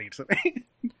really funny to me.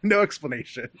 No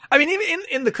explanation. I mean, even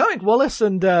in the comic, Wallace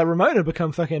and Ramona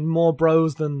become fucking more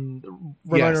bros than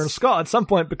Ramona and Scott at some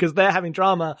point because they're having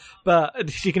drama, but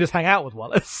she can just hang out with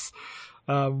Wallace.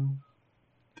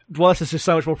 Wallace is just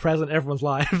so much more present in everyone's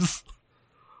lives.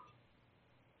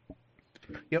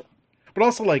 Yep. But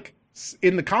also, like,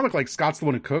 in the comic, like, Scott's the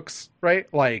one who cooks,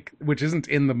 right? Like, which isn't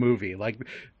in the movie. Like,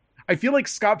 I feel like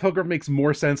Scott Pilgrim makes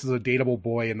more sense as a dateable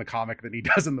boy in the comic than he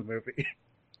does in the movie.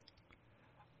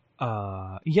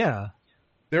 Yeah.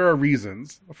 There are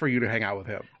reasons for you to hang out with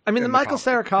him. I mean, the Michael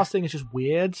Cera casting is just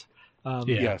weird.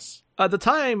 Yes. At the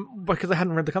time, because I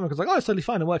hadn't read the comic, I was like, oh, it's totally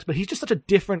fine, it works. But he's just such a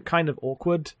different kind of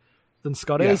awkward than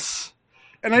Scott is.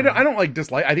 And I don't like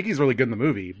dislike. I think he's really good in the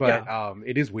movie, but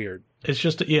it is weird. It's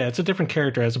just it's a different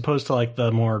character as opposed to like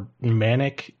the more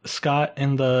manic Scott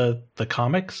in the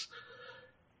comics.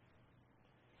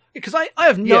 Because I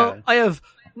have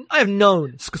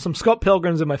known some Scott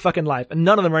Pilgrims in my fucking life, and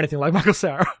none of them are anything like Michael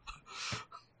Cera.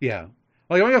 Yeah.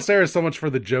 Like, Michael Cera is so much for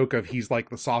the joke of he's like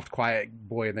the soft, quiet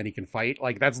boy and then he can fight.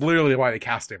 Like, that's literally why they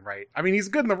cast him, right? I mean, he's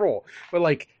good in the role, but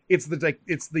like, it's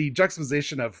the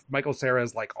juxtaposition of Michael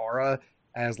Cera's like aura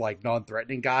as like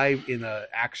non-threatening guy in a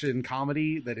action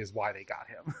comedy that is why they got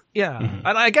him. Yeah,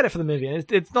 and I get it for the movie.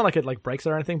 It's not like it like breaks it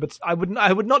or anything, but I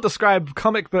would not describe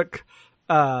comic book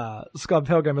Scott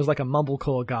Pilgrim as like a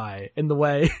mumblecore guy in the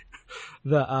way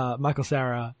that Michael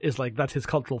Cera is like that's his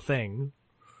cultural thing.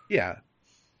 Yeah.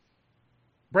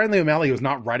 Brian Lee O'Malley was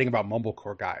not writing about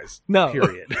mumblecore guys. No.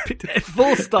 Period.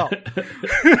 Full stop. And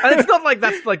it's not like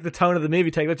that's like the tone of the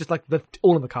movie take. That's just like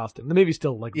all in the casting. The movie's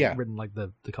still like written like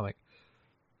the comic.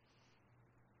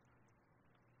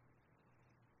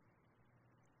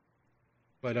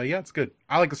 But it's good.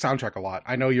 I like the soundtrack a lot.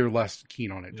 I know you're less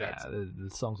keen on it, Jax. Yeah,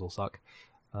 the songs will suck.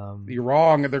 You're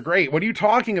wrong. They're great. What are you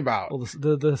talking about? Well,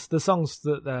 the songs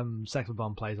that Sex with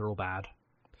Bomb plays are all bad.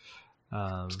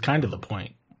 It's kind of the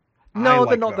point. No,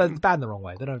 they're not. They're bad in the wrong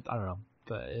way. They don't. I don't know.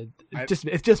 But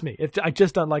it's just me. I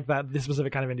just don't like this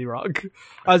specific kind of indie rock.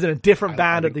 I was in a different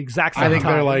band at the exact same time. I think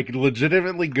they're like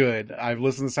legitimately good. I've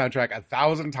listened to the soundtrack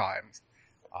 1,000 times.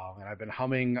 And I've been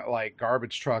humming like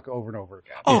Garbage Truck over and over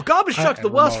again. Oh, Garbage Truck's the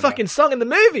worst fucking song in the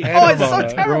movie. It's so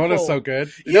terrible. Ramona's so good.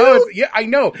 No, I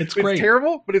know. It's great.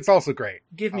 Terrible, but it's also great.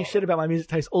 Give me shit about my music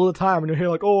taste all the time, and you hear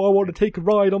like, "Oh, I want to take a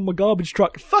ride on my garbage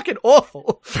truck." It's fucking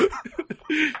awful.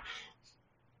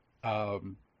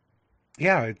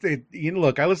 Yeah.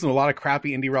 Look, I listen to a lot of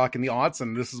crappy indie rock in the aughts,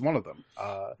 and this is one of them.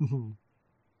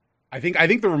 I think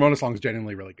the Ramona song is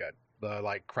genuinely really good. The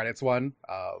like credits one.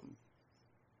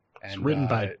 It's written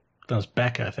by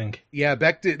Beck, I think. Yeah,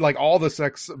 Beck did like all the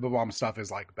Sex Bomb stuff is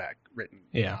like Beck written.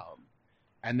 Yeah,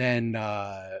 and then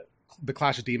the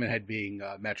Clash of Demon Head being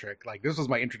Metric. Like this was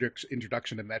my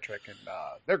introduction to Metric, and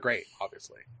they're great.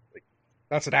 Obviously, like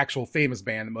that's an actual famous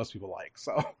band that most people like.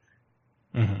 So,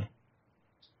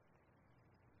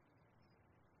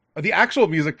 The actual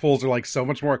music pulls are like so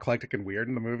much more eclectic and weird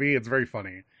in the movie. It's very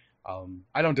funny.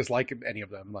 I don't dislike any of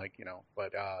them, like, you know,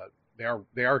 but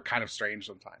they are kind of strange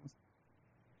sometimes.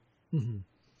 Mm-hmm.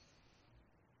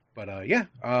 But yeah,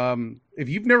 if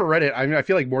you've never read it, I mean, I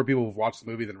feel like more people have watched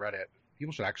the movie than read it.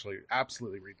 People should actually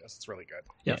absolutely read this. It's really good.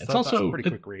 Yeah, it's also a pretty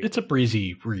quick read. It's a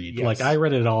breezy read. Yes. Like, I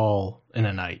read it all in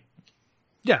a night.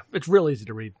 Yeah, it's real easy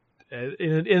to read.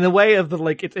 In the way of the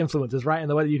like its influences, right? In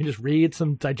the way that you can just read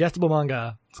some digestible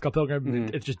manga. Scott Pilgrim,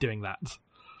 it's just doing that.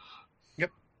 Yep.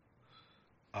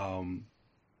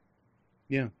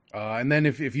 Yeah. And then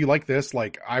if you like this,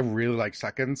 like, I really like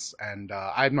Seconds, and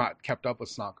I've not kept up with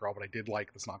Snot Girl, but I did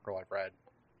like the Snot Girl I've read.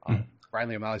 Brian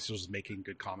Lee O'Malley's just making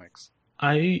good comics.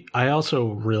 I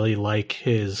also really like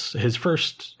his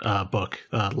first book,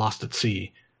 Lost at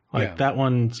Sea. Like, that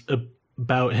one's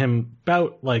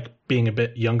about like being a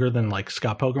bit younger than like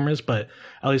Scott Pilgrim is, but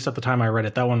at least at the time I read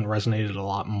it, that one resonated a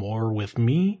lot more with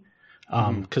me,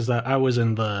 because I was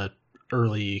in the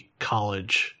early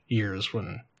college years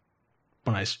when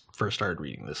I first started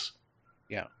reading this.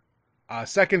 Yeah.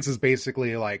 Seconds is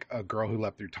basically like a girl who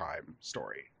leapt through time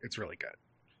story. It's really good.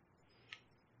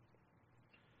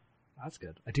 That's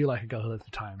good. I do like a girl who leapt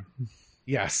through time.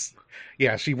 Yes.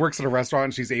 Yeah, she works at a restaurant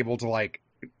and she's able to, like,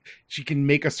 she can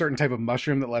make a certain type of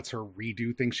mushroom that lets her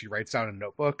redo things she writes down in a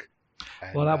notebook.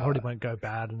 And, well, that probably won't go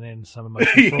bad and in some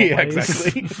emotional yeah, ways.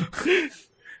 Exactly.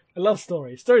 I love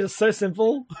stories. Stories are so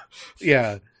simple.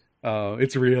 Yeah.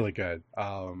 It's really good.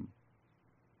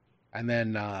 And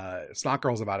then Snot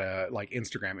Girl's about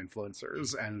Instagram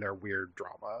influencers and their weird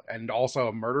drama, and also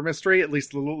a murder mystery. At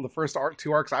least the first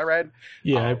two arcs I read.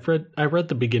 Yeah, I read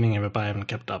the beginning of it, but I haven't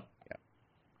kept up. Yeah,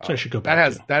 so I should go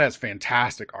back. That has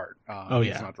fantastic art. He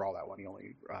does not draw that one; he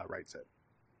only writes it.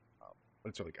 But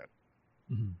it's really good.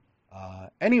 Mm-hmm.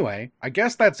 Anyway, I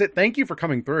guess that's it. Thank you for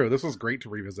coming through. This was great to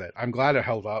revisit. I'm glad it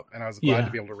held up, and I was glad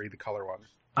to be able to read the color one.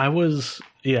 I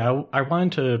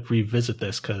wanted to revisit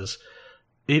this because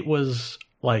it was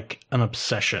like an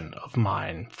obsession of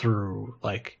mine through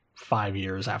like 5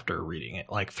 years after reading it,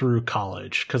 like through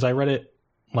college. Because I read it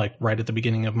like right at the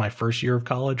beginning of my first year of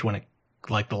college when it,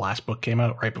 like, the last book came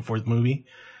out right before the movie.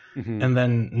 Mm-hmm. And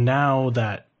then now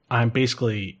that I'm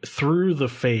basically through the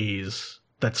phase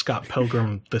that Scott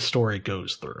Pilgrim, the story,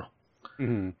 goes through.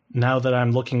 Mm-hmm. Now that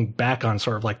I'm looking back on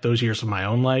sort of like those years of my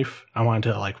own life, I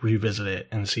wanted to like revisit it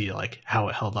and see like how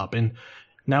it held up. And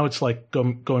now it's like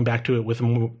going back to it with a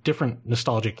more different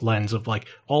nostalgic lens of like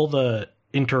all the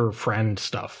inter-friend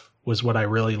stuff was what I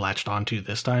really latched onto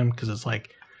this time, because it's like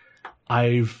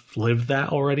I've lived that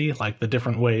already, like the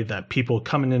different way that people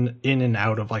coming in and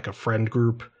out of like a friend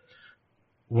group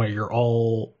where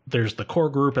there's the core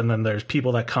group and then there's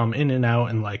people that come in and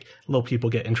out and like little people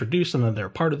get introduced and then they're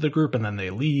part of the group and then they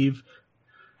leave.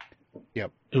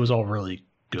 Yep. It was all really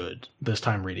good this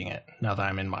time reading it, now that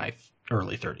I'm in my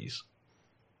early 30s.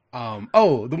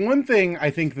 The one thing I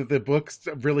think that the book's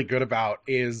really good about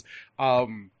is,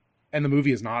 and the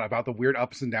movie is not, about the weird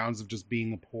ups and downs of just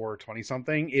being a poor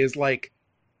 20-something, is like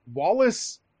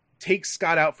Wallace takes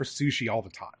Scott out for sushi all the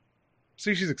time.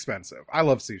 Sushi's expensive. I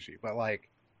love sushi, but like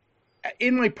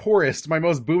in my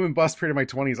most boom and bust period of my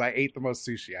 20s, I ate the most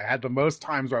sushi. I had the most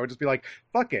times where I would just be like,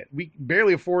 fuck it. We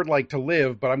barely afford like to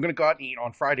live, but I'm going to go out and eat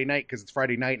on Friday night because it's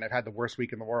Friday night and I've had the worst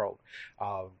week in the world.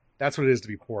 That's what it is to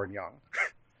be poor and young.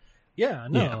 Yeah,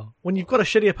 no. Yeah. When you've got a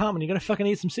shitty apartment, you're going to fucking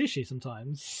eat some sushi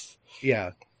sometimes.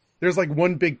 Yeah. There's like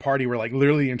one big party where like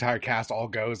literally the entire cast all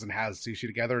goes and has sushi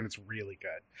together, and it's really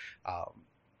good.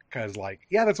 Because like,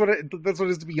 yeah, that's what it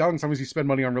is to be young. Sometimes you spend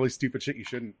money on really stupid shit you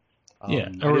shouldn't. Or I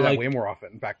did that way more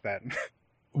often back then.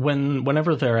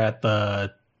 Whenever they're at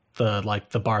the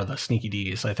bar, the Sneaky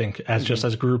D's, I think, as just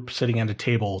as a group sitting at a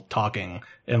table talking,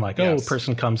 and like, a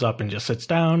person comes up and just sits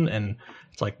down, and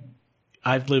it's like,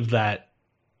 I've lived that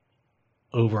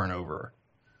over and over.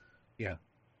 Yeah.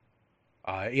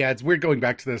 It's weird going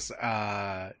back to this.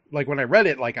 Like when I read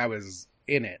it, like I was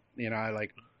in it,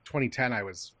 like 2010, I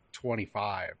was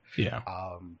 25. Yeah.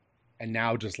 And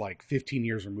now just like 15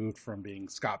 years removed from being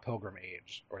Scott Pilgrim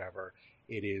age or whatever,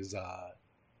 it is,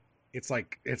 it's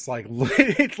like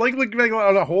looking back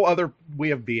on a whole other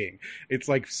way of being. It's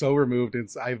like so removed.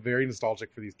 I'm very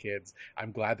nostalgic for these kids.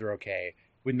 I'm glad they're okay.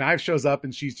 When Knives shows up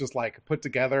and she's just like put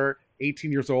together,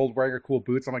 18 years old, wearing her cool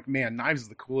boots, I'm like, man, Knives is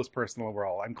the coolest person in the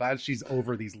world. I'm glad she's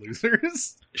over these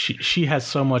losers. She has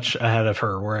so much ahead of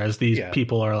her, whereas these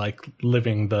people are like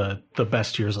living the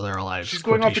best years of their lives. She's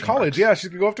going off to college. Yeah, she's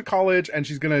gonna go off to college and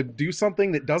she's gonna do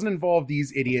something that doesn't involve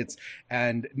these idiots.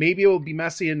 And maybe it will be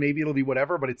messy and maybe it'll be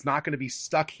whatever, but it's not gonna be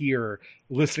stuck here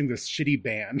listening to this shitty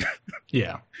band.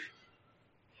 Yeah.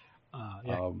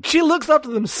 Yeah. She looks up to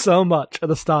them so much at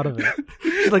the start of it.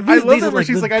 She's like, I love that where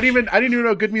she's like, I didn't even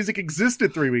know good music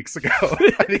existed 3 weeks ago.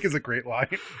 I think is a great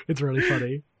line. It's really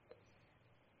funny.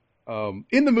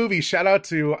 In the movie, shout out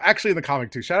to, actually in the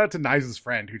comic too, shout out to Nice's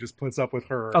friend who just puts up with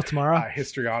her Tamara?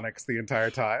 histrionics the entire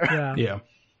time. Yeah.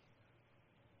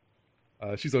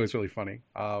 She's always really funny.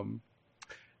 All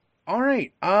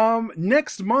right.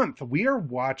 Next month we are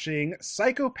watching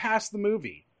Psycho-Pass the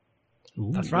movie.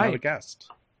 Ooh, that's We have right. a guest.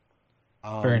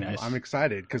 Very nice. I'm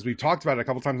excited because we've talked about it a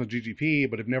couple times on GGP,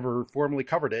 but have never formally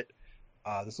covered it.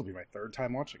 This will be my third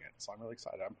time watching it, so I'm really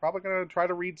excited. I'm probably going to try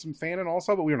to read some fanon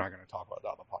also, but we're not going to talk about that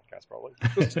on the podcast probably.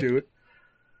 Let's do it.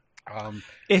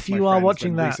 If you my are friend's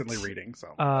watching been that, recently reading,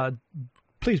 so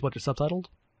please watch it subtitled.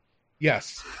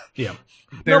 yes, Yeah.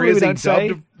 there Normally is we a don't say,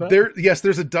 dubbed. but-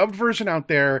 There's a dubbed version out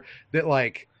there that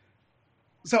like.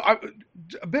 So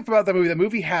a bit about that movie. The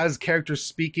movie has characters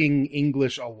speaking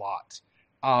English a lot,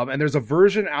 and there's a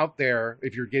version out there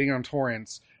if you're getting on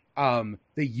torrents that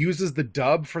uses the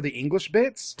dub for the English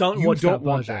bits. Don't You watch don't that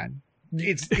want version. that.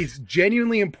 It's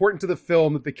genuinely important to the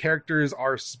film that the characters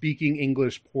are speaking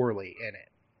English poorly in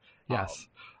it. Yes.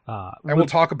 And we'll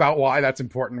talk about why that's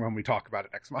important when we talk about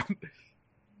it next month.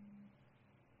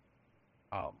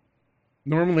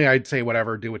 Normally I'd say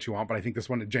whatever, do what you want, but I think this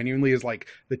one genuinely is like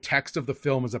the text of the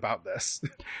film is about this.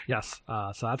 Yes.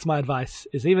 So that's my advice.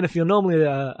 Is even if you're normally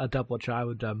a dub watcher, I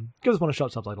would give this one a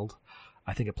shot subtitled.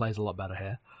 I think it plays a lot better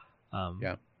here.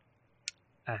 Yeah.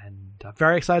 And I'm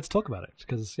very excited to talk about it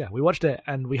because we watched it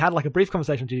and we had like a brief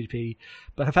conversation on GDP,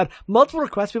 but I've had multiple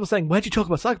requests, people saying, "Where'd you talk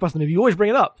about Psycho-Pass in the movie? You always bring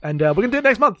it up," and we're gonna do it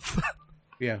next month.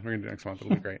 Yeah, we're gonna do it next month.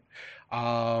 It'll be great.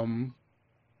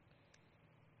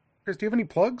 Chris, do you have any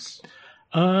plugs?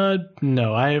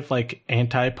 No, I have like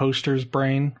anti-posters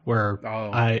brain where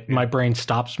my brain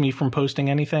stops me from posting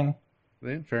anything.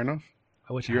 Yeah, fair enough.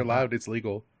 I wish You're allowed. It's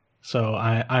legal. So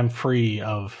I'm free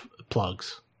of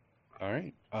plugs. All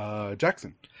right.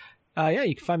 Jackson.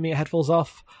 You can find me at Headfuls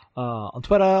Off on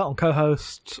Twitter, on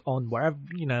co-host, on wherever,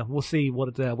 we'll see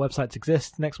what websites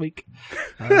exist next week.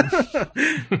 I'll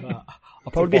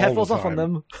probably be Headfuls Off on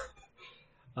them.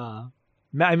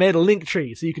 I made a link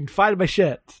tree so you can find my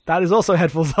shit. That is also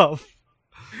Headfuls Off.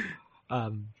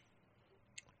 And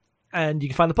you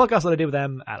can find the podcast that I do with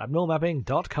them at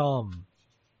abnormalmapping.com.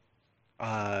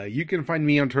 You can find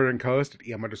me on Twitter and Coast at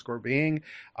em_being.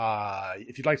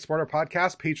 If you'd like to support our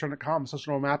podcast,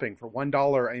 patreon.com/normalmapping. For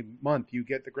 $1 a month, you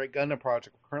get the Great Gundam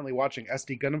Project. We're currently watching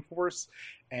SD Gundam Force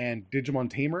and Digimon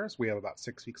Tamers. We have about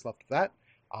 6 weeks left of that.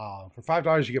 For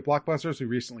 $5, you get Blockbusters. We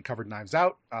recently covered Knives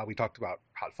Out. We talked about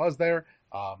Hot Fuzz there.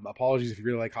 Apologies if you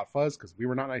really like Hot Fuzz, because we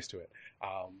were not nice to it.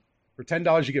 For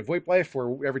 $10, you get VoIP Life,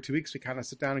 where every 2 weeks we kind of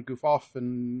sit down and goof off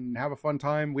and have a fun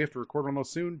time. We have to record one of those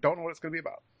soon. Don't know what it's going to be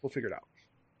about. We'll figure it out.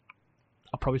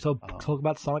 I'll probably talk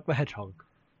about Sonic the Hedgehog.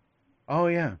 Oh,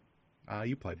 yeah.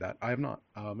 You played that. I have not.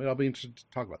 I'll be interested to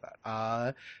talk about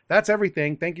that. That's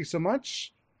everything. Thank you so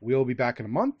much. We'll be back in a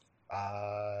month.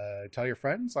 Tell your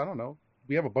friends. I don't know.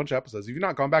 We have a bunch of episodes. If you've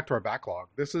not gone back to our backlog,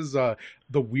 this is the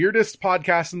weirdest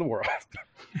podcast in the world.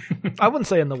 I wouldn't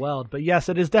say in the world, but yes,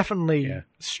 it is definitely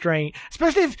strange.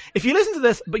 Especially if you listen to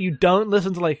this, but you don't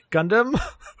listen to like Gundam.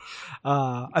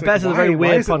 I bet it's a very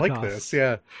weird podcast. Why is it like this?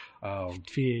 Yeah.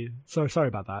 For you. So sorry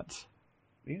about that.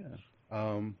 Yeah.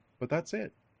 But that's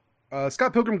it.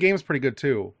 Scott Pilgrim game's pretty good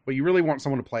too, but you really want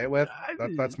someone to play it with.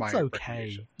 That's my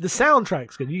recommendation. The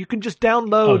soundtrack's good. You can just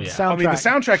download the soundtrack. I mean, the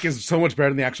soundtrack is so much better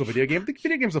than the actual video game. The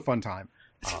video game's a fun time.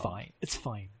 It's fine. It's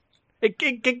fine. It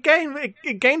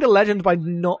gained a legend by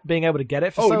not being able to get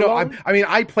it for so long.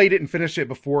 I played it and finished it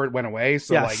before it went away.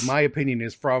 So Yes. like my opinion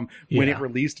is from when it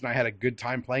released and I had a good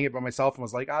time playing it by myself and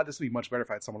was like, this would be much better if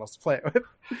I had someone else to play it with.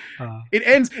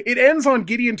 It ends on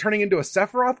Gideon turning into a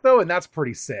Sephiroth though, and that's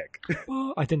pretty sick.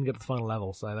 Well, I didn't get to the final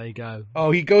level, so there you go. Oh,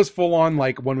 he goes full on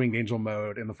like One Winged Angel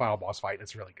mode in the final boss fight.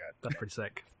 It's really good. That's pretty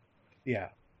sick. Yeah.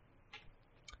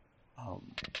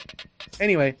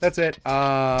 Anyway, that's it.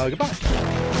 Goodbye.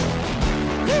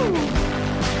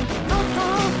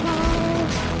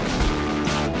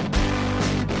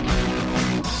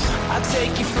 I'll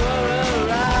take you for a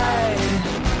ride.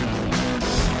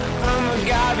 I'm a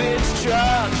garbage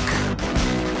truck.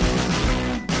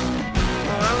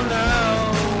 Oh no.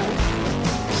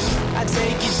 I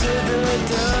take you to the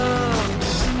dump,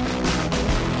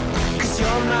 'cause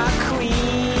you're my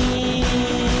queen.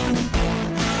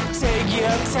 Take you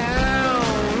uptown.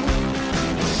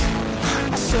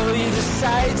 I'll show you the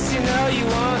sights, you know you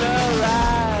wanna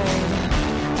ride.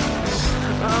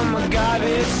 I'm a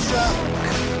garbage truck.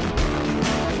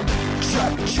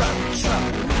 Truck,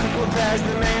 we'll pass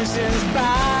the mansions by,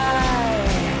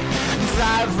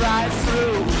 drive right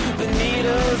through, but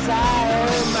bills I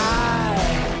owe my.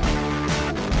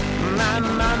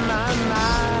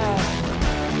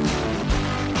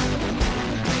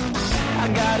 I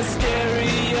got a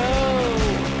stereo.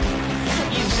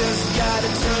 You just gotta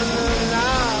turn the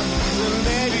knob, and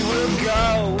baby we'll go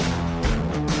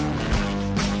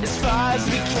as far as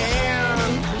we can.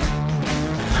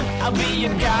 I'll be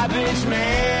your garbage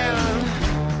man.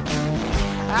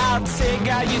 I'll take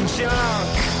out your junk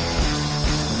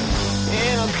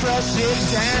and I'll crush it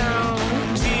down.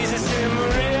 Jesus in my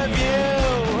rear view,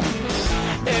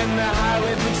 and the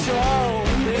highway patrol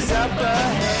is up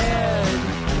ahead.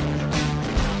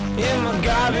 In my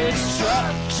garbage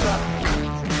truck,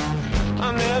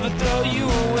 I'll never throw you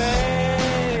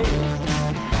away.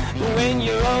 When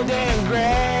you're old and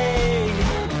gray,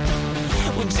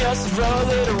 we'll just roll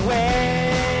it away.